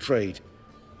abandoning the trade.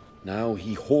 Now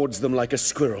he hoards them like a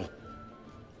squirrel.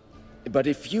 But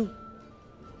if you...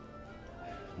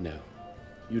 No,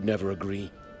 you'd never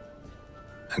agree.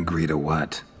 Agree to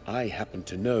what? I happen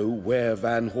to know where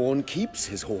Van Horn keeps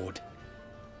his hoard.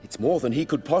 It's more than he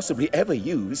could possibly ever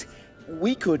use.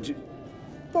 We could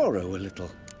borrow a little.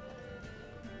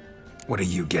 What are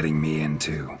you getting me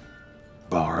into?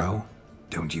 Borrow?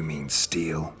 Don't you mean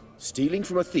steal? Stealing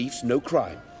from a thief's no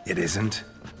crime. It isn't?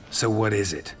 So what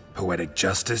is it? Poetic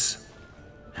justice?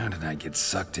 How did I get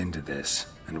sucked into this?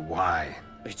 And why?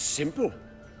 It's simple.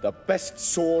 The best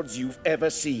swords you've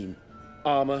ever seen.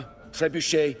 Armor,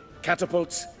 trebuchet,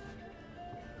 catapults.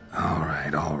 All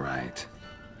right.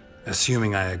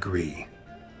 Assuming I agree,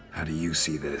 how do you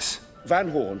see this? Van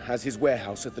Horn has his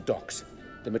warehouse at the docks.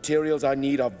 The materials I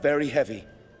need are very heavy.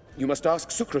 You must ask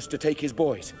Sukrus to take his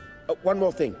boys. One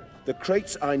more thing. The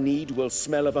crates I need will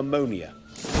smell of ammonia.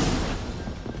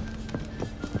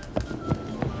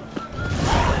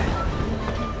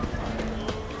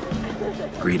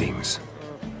 Greetings.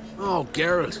 Oh,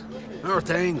 Geralt. How are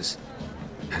things?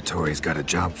 Hattori's got a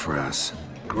job for us.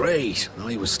 Great.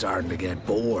 I was starting to get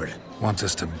bored. Wants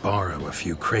us to borrow a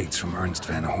few crates from Ernst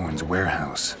van Horn's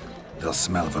warehouse. They'll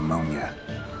smell of ammonia.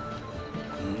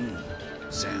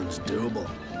 Sounds doable.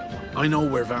 I know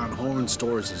where Van Horn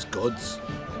stores his goods.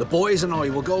 The boys and I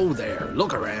will go there,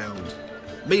 look around.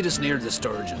 Meet us near the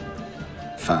Sturgeon.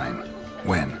 Fine.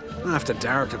 When? After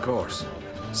dark, of course.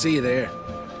 See you there.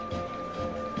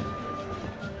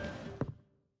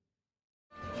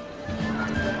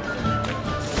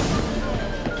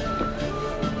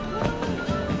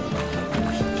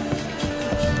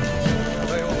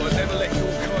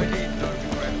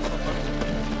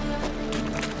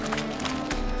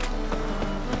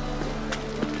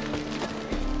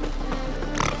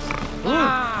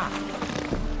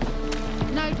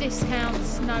 No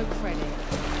discounts, no credit.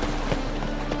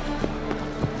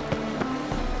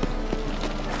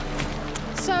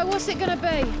 So, what's it gonna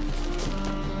be?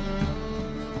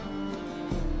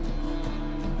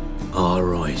 All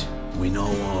right. We know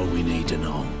all we need to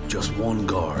know. Just one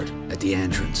guard at the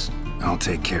entrance. I'll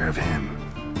take care of him.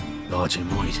 Thought you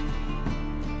might.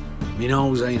 Me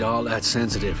nose ain't all that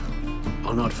sensitive.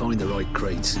 I'll not find the right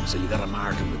crates, so you gotta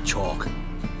mark them with chalk.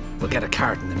 We'll get a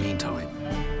cart in the meantime.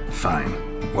 Fine.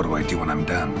 What do I do when I'm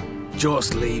done?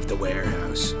 Just leave the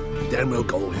warehouse. Then we'll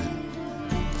go in.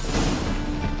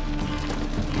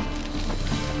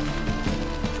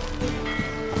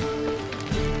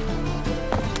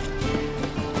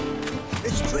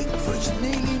 Let's drink for it's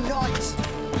nearly night.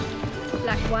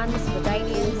 Black ones,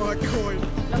 Medallions. Oh my coin.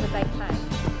 As long as they pay.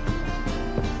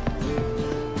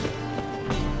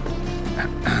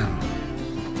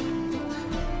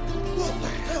 What the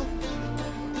hell?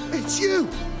 It's you!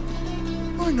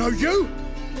 I know you!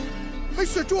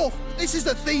 Mr. Dwarf, this is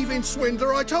the thieving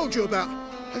swindler I told you about.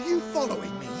 Are you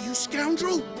following me, you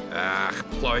scoundrel? Ah,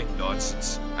 blind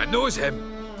nonsense. I knows him.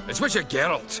 It's Witcher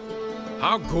Geralt.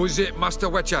 How goes it, Master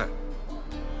Witcher?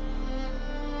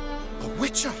 A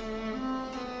witcher?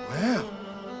 Well,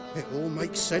 it all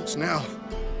makes sense now.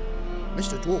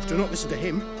 Mr. Dwarf, do not listen to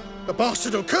him. The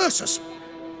bastard will curse us.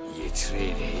 You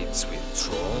trade heads with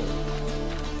Troll.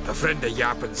 A friend of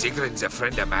Yap and Zigrin's a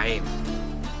friend of mine.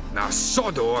 Now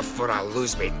sod off or I'll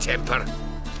lose my temper.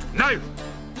 Now!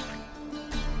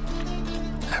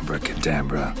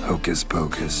 Abracadabra, hocus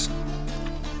pocus.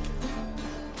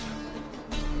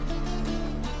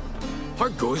 How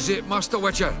goes it, Master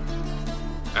Witcher?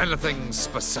 Anything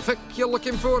specific you're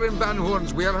looking for in Van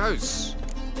Horn's warehouse?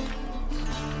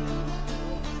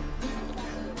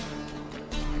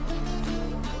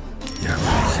 Yap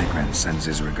Zigrin sends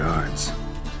his regards.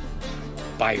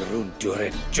 Byron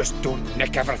Durin, just don't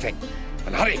nick everything.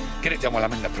 And hurry, get it done while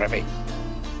I'm in the privy.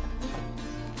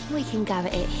 We can go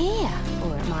at it here,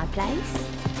 or at my place.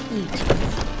 You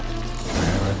choose.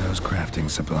 Where are those crafting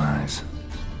supplies?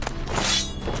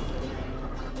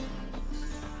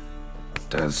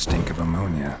 Does stink of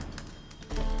ammonia.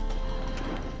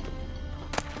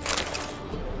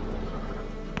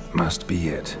 Must be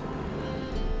it.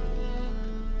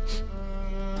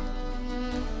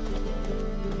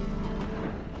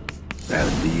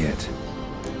 That'd be it.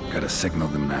 Gotta signal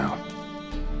them now.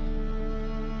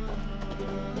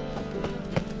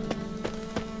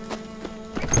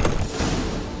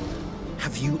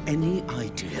 Have you any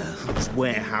idea whose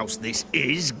warehouse this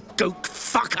is, goat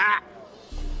fucker?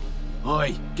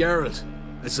 Aye, Geralt.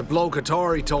 It's the bloke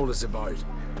Atari told us about.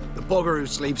 The bugger who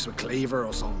sleeps with Cleaver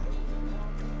or something.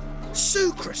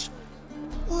 Sucrus,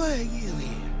 why are you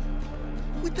here?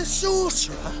 With the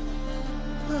sorcerer?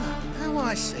 Ah, now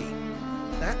I see.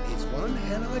 That is one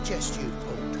hell of a jest you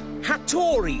pulled.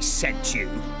 Hattori sent you?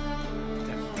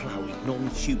 That ploughing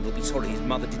non-human will be sorry his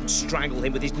mother didn't strangle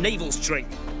him with his navel string.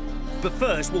 But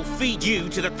first, we'll feed you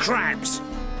to the crabs.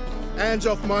 Hands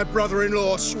off my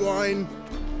brother-in-law, swine.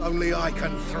 Only I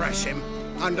can thrash him.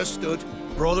 Understood?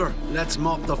 Brother, let's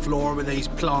mop the floor with these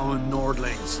ploughing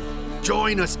Nordlings.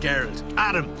 Join us, Geralt.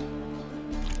 Adam.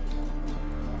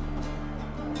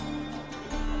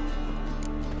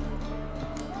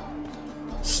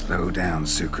 Slow down,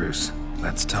 Sucrus.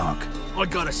 Let's talk. I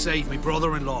gotta save me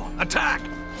brother-in-law. Attack!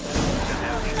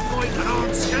 Fighting on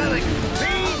Skellig!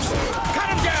 Thieves! Cut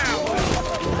him down!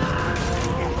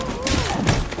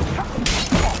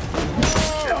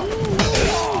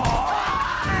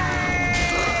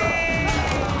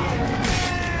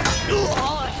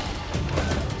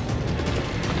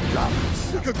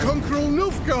 We could conquer all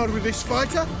Nilfgaard with this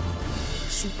fighter.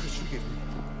 Sucrus, forgive me.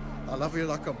 I love you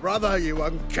like a brother, you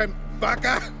unkempt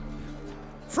bugger.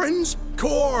 Friends?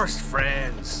 Course,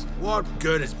 friends. What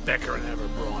good has Beckering ever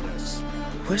brought us?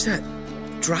 Where's that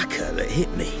Draka that hit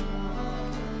me?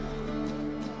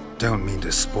 Don't mean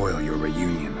to spoil your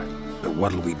reunion, but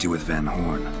what'll we do with Van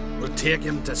Horn? We'll take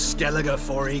him to Skellige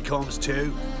before he comes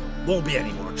to. Won't be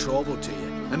any more trouble to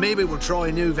you. And maybe we'll try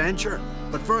a new venture.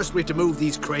 But first we have to move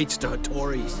these crates to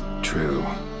Hattori's. True.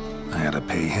 I had to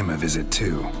pay him a visit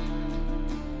too.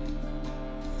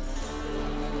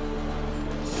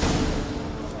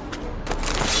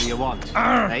 What do you want,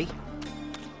 eh?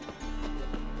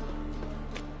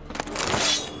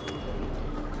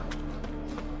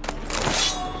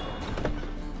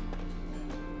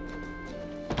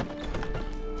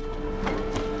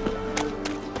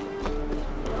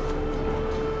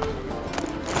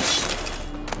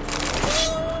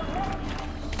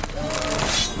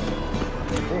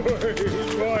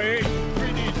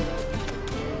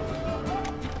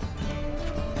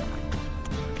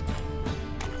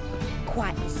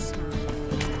 Quite a smile.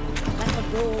 Like a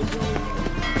raw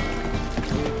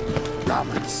Rum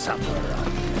and supper.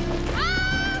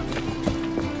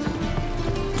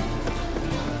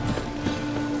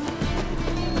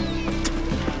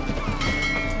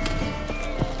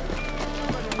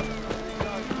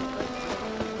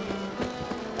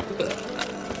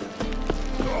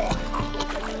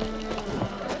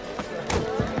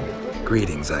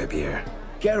 Greetings, Ibeer.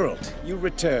 Geralt, you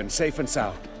return safe and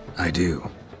sound. I do.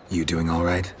 You doing all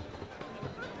right?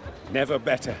 Never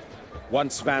better.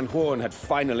 Once Van Horn had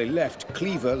finally left,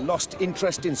 Cleaver lost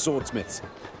interest in swordsmiths.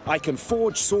 I can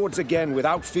forge swords again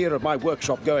without fear of my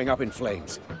workshop going up in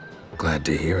flames. Glad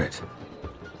to hear it.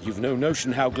 You've no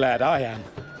notion how glad I am.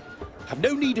 I've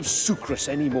no need of Sucrus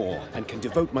anymore, and can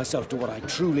devote myself to what I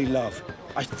truly love.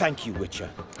 I thank you, Witcher.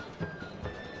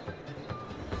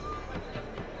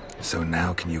 So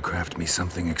now can you craft me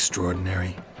something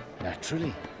extraordinary?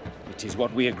 Naturally. It is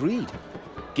what we agreed.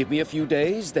 Give me a few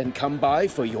days, then come by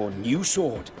for your new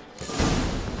sword.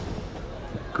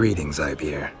 Greetings,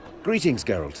 Ibeer. Greetings,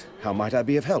 Geralt. How might I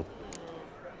be of help?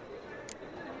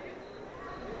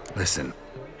 Listen.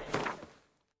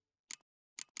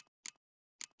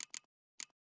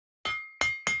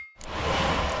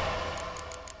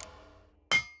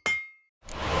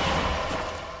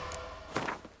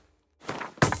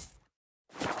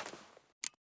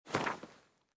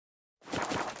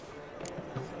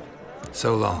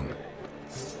 So long.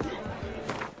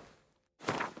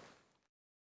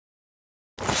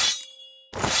 The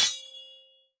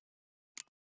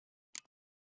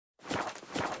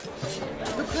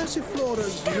Passiflora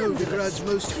is Novigrad's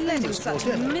most famous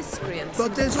quartet. Miscreants.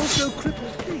 But there's also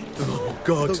Cripple Pete. Oh,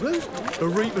 God. The Rose... A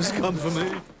reaper's come for me.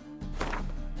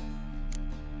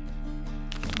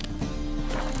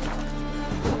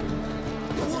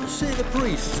 What say the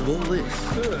priests of all this?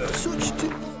 Such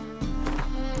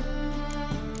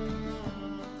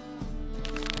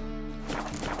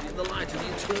In the light of the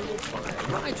eternal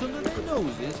fire, right under their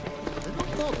noses. They're not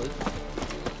bothered.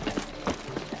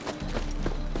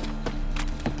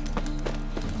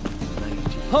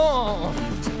 Oh!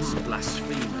 These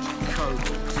blasphemous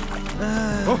kobolds.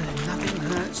 Nothing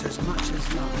hurts as much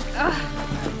as love. Oh,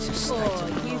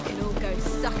 you can all go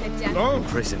suck a dick. Oh.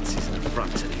 Presence is an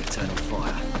affront to the eternal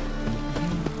fire.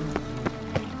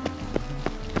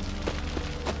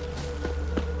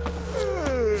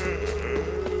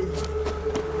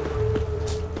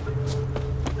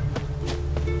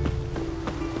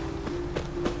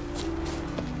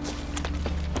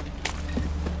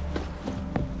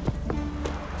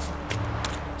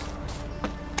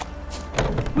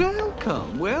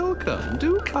 Welcome, welcome.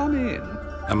 Do come in.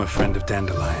 I'm a friend of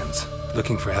Dandelion's,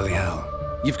 looking for Elial.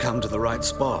 You've come to the right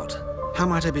spot. How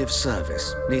might I be of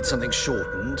service? Need something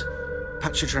shortened?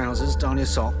 Patch your trousers, darn your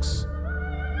socks.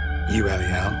 You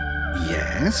Elial?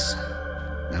 Yes.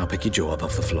 Now pick your jaw up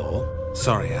off the floor.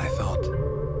 Sorry, I thought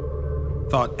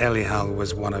Elial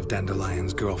was one of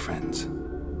Dandelion's girlfriends.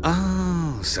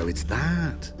 Oh, so it's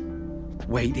that.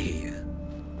 Wait here.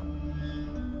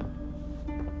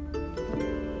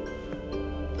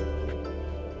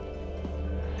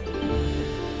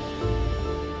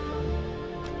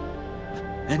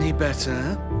 Any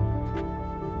better?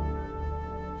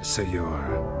 So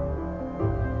you're...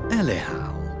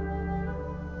 Elial.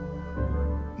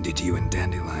 Did you and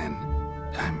Dandelion...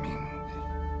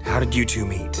 how did you two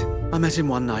meet? I met him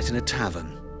one night in a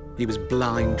tavern. He was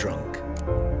blind drunk.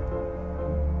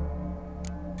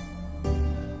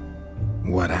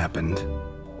 What happened?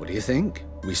 What do you think?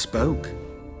 We spoke.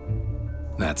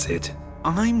 That's it?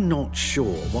 I'm not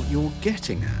sure what you're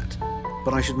getting at,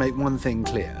 but I should make one thing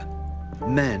clear.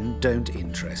 Men don't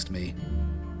interest me.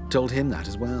 Told him that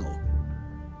as well.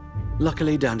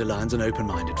 Luckily, Dandelion's an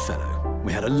open-minded fellow.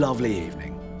 We had a lovely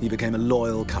evening. He became a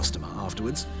loyal customer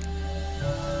afterwards.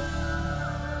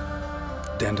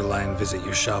 Dandelion visit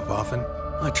your shop often?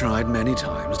 I tried many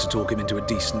times to talk him into a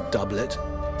decent doublet.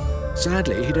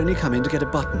 Sadly, he'd only come in to get a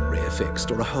button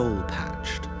reaffixed or a hole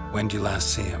patched. When did you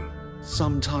last see him?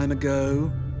 Some time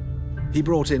ago. He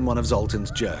brought in one of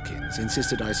Zoltan's jerkins,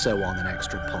 insisted I sew on an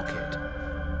extra pocket.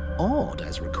 Odd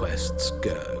as requests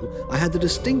go, I had the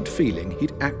distinct feeling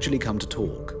he'd actually come to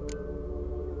talk.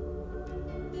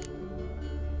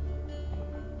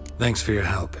 Thanks for your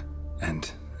help,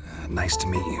 and nice to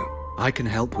meet you. I can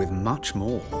help with much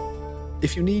more.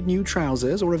 If you need new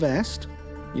trousers or a vest,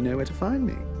 you know where to find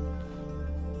me.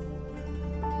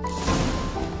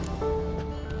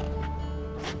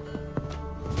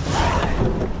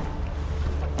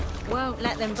 Won't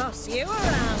let them boss you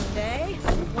around, eh?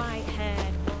 White-haired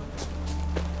one.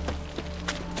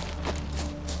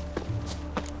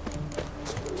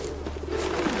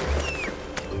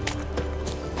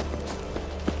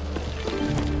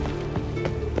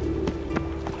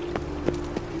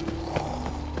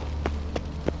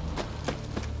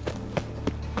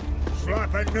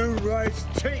 Slap a new rice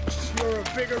takes. You're a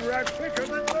bigger rat picker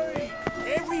than me.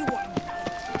 Everyone.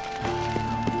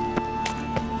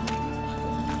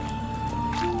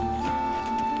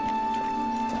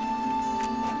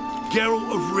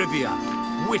 Geralt of Rivia,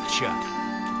 Witcher.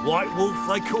 White Wolf,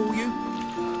 they call you?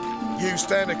 You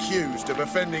stand accused of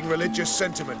offending religious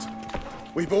sentiment.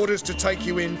 We've orders to take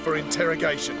you in for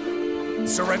interrogation.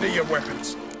 Surrender your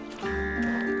weapons.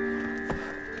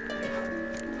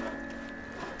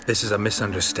 This is a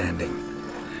misunderstanding.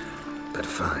 But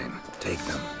fine, take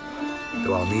them.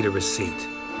 Though I'll need a receipt.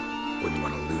 Wouldn't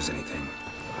want to lose anything.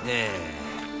 Yeah,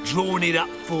 drawing it up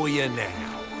for you now.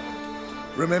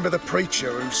 Remember the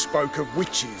preacher who spoke of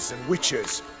witches and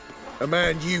witchers? A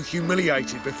man you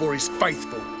humiliated before his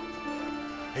faithful.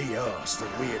 He asked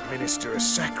that we administer a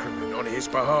sacrament on his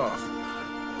behalf.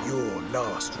 Your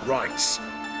last rites.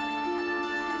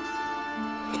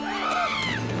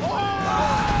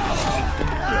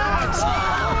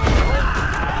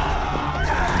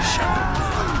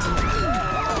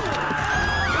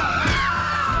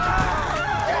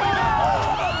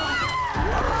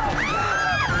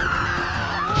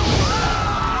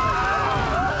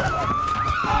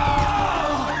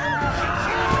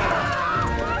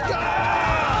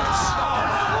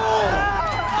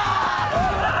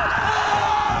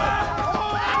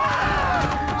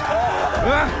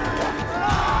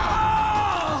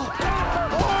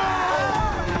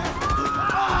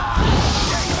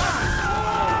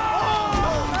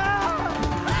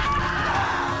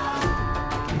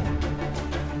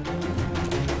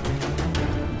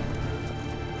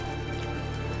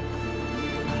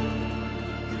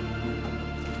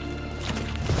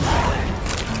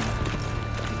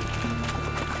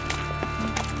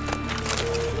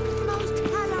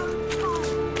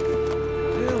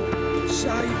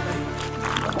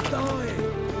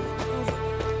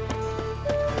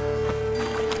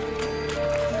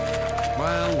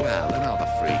 Oh, well, another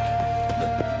freak.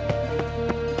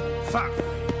 Fuck.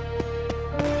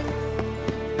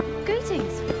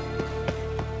 Greetings.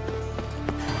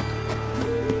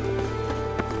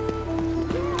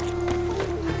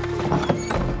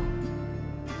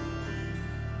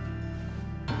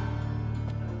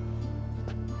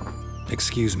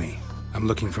 Excuse me. I'm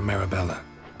looking for Marabella.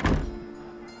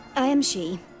 I am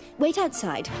she. Wait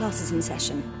outside. Class is in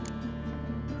session.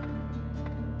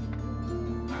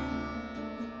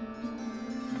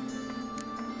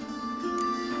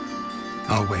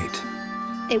 I'll wait.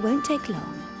 It won't take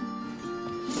long.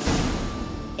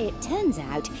 It turns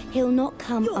out he'll not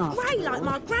come after grey like all.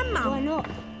 my grandma. Why not?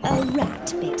 A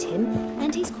rat bit him,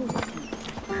 and he's called a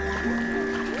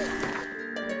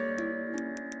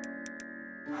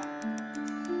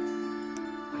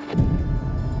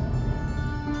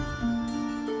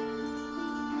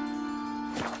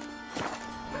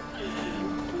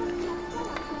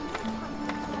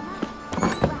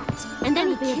And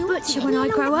then be a he butcher when I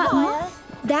grow up.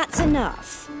 That's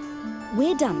enough.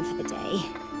 We're done for the day.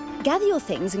 Gather your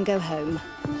things and go home.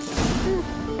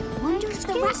 Wonder if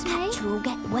the rat catcher will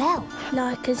get well.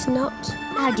 Like as not.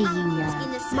 How do you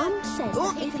know? Mum says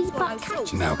that if he but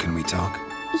catches... Now can we talk?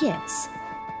 Yes.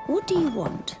 What do you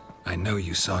want? I know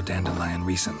you saw Dandelion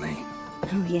recently.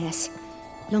 Oh, yes.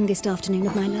 Longest afternoon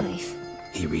of my life.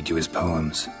 He read you his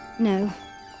poems. No.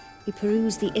 We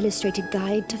perused the illustrated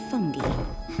guide to fungi.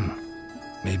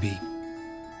 Maybe...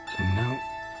 No.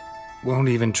 Won't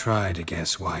even try to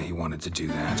guess why he wanted to do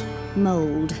that.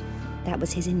 Mold. That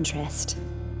was his interest.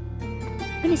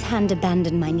 When his hand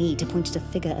abandoned my knee to point at a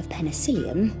figure of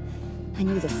penicillium, I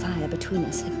knew the fire between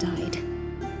us had died.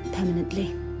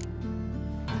 Permanently.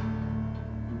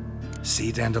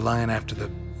 See Dandelion after the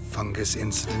fungus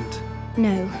incident?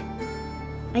 No.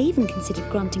 I even considered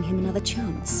granting him another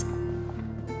chance.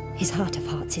 His heart of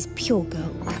hearts is pure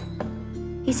gold.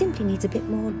 He simply needs a bit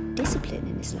more discipline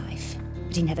in his life.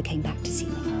 But he never came back to see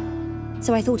me.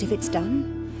 So I thought if it's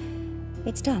done,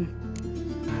 it's done.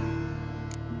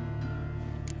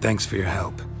 Thanks for your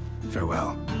help.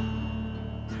 Farewell.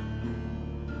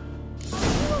 You're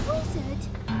a wizard.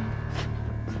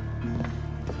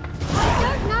 I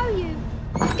don't know you.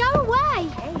 Go away.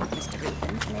 Hey, Mr.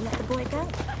 Ethan, can they let the boy go?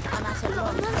 I'm at I've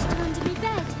got a monster under my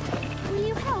bed. Will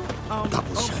you help?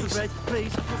 the bread,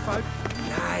 please, for folk.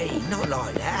 Nay, not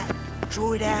like that.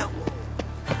 Draw it out.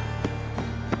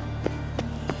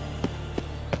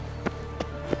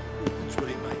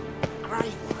 Sweet, mate.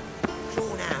 Great one.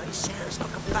 Drawn out, it sounds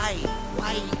like a babe.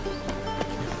 Wait.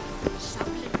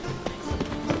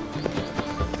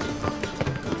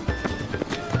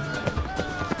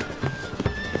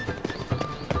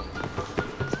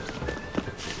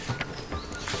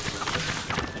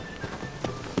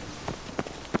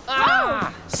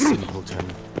 Simpleton.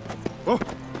 Oh,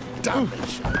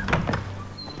 damnation.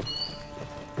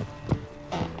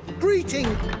 Greeting!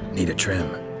 Need a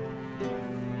trim.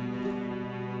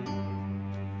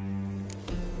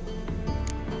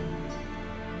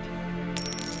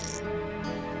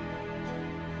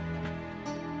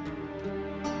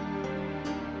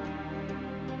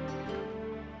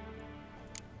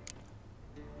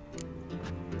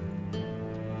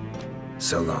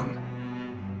 So long.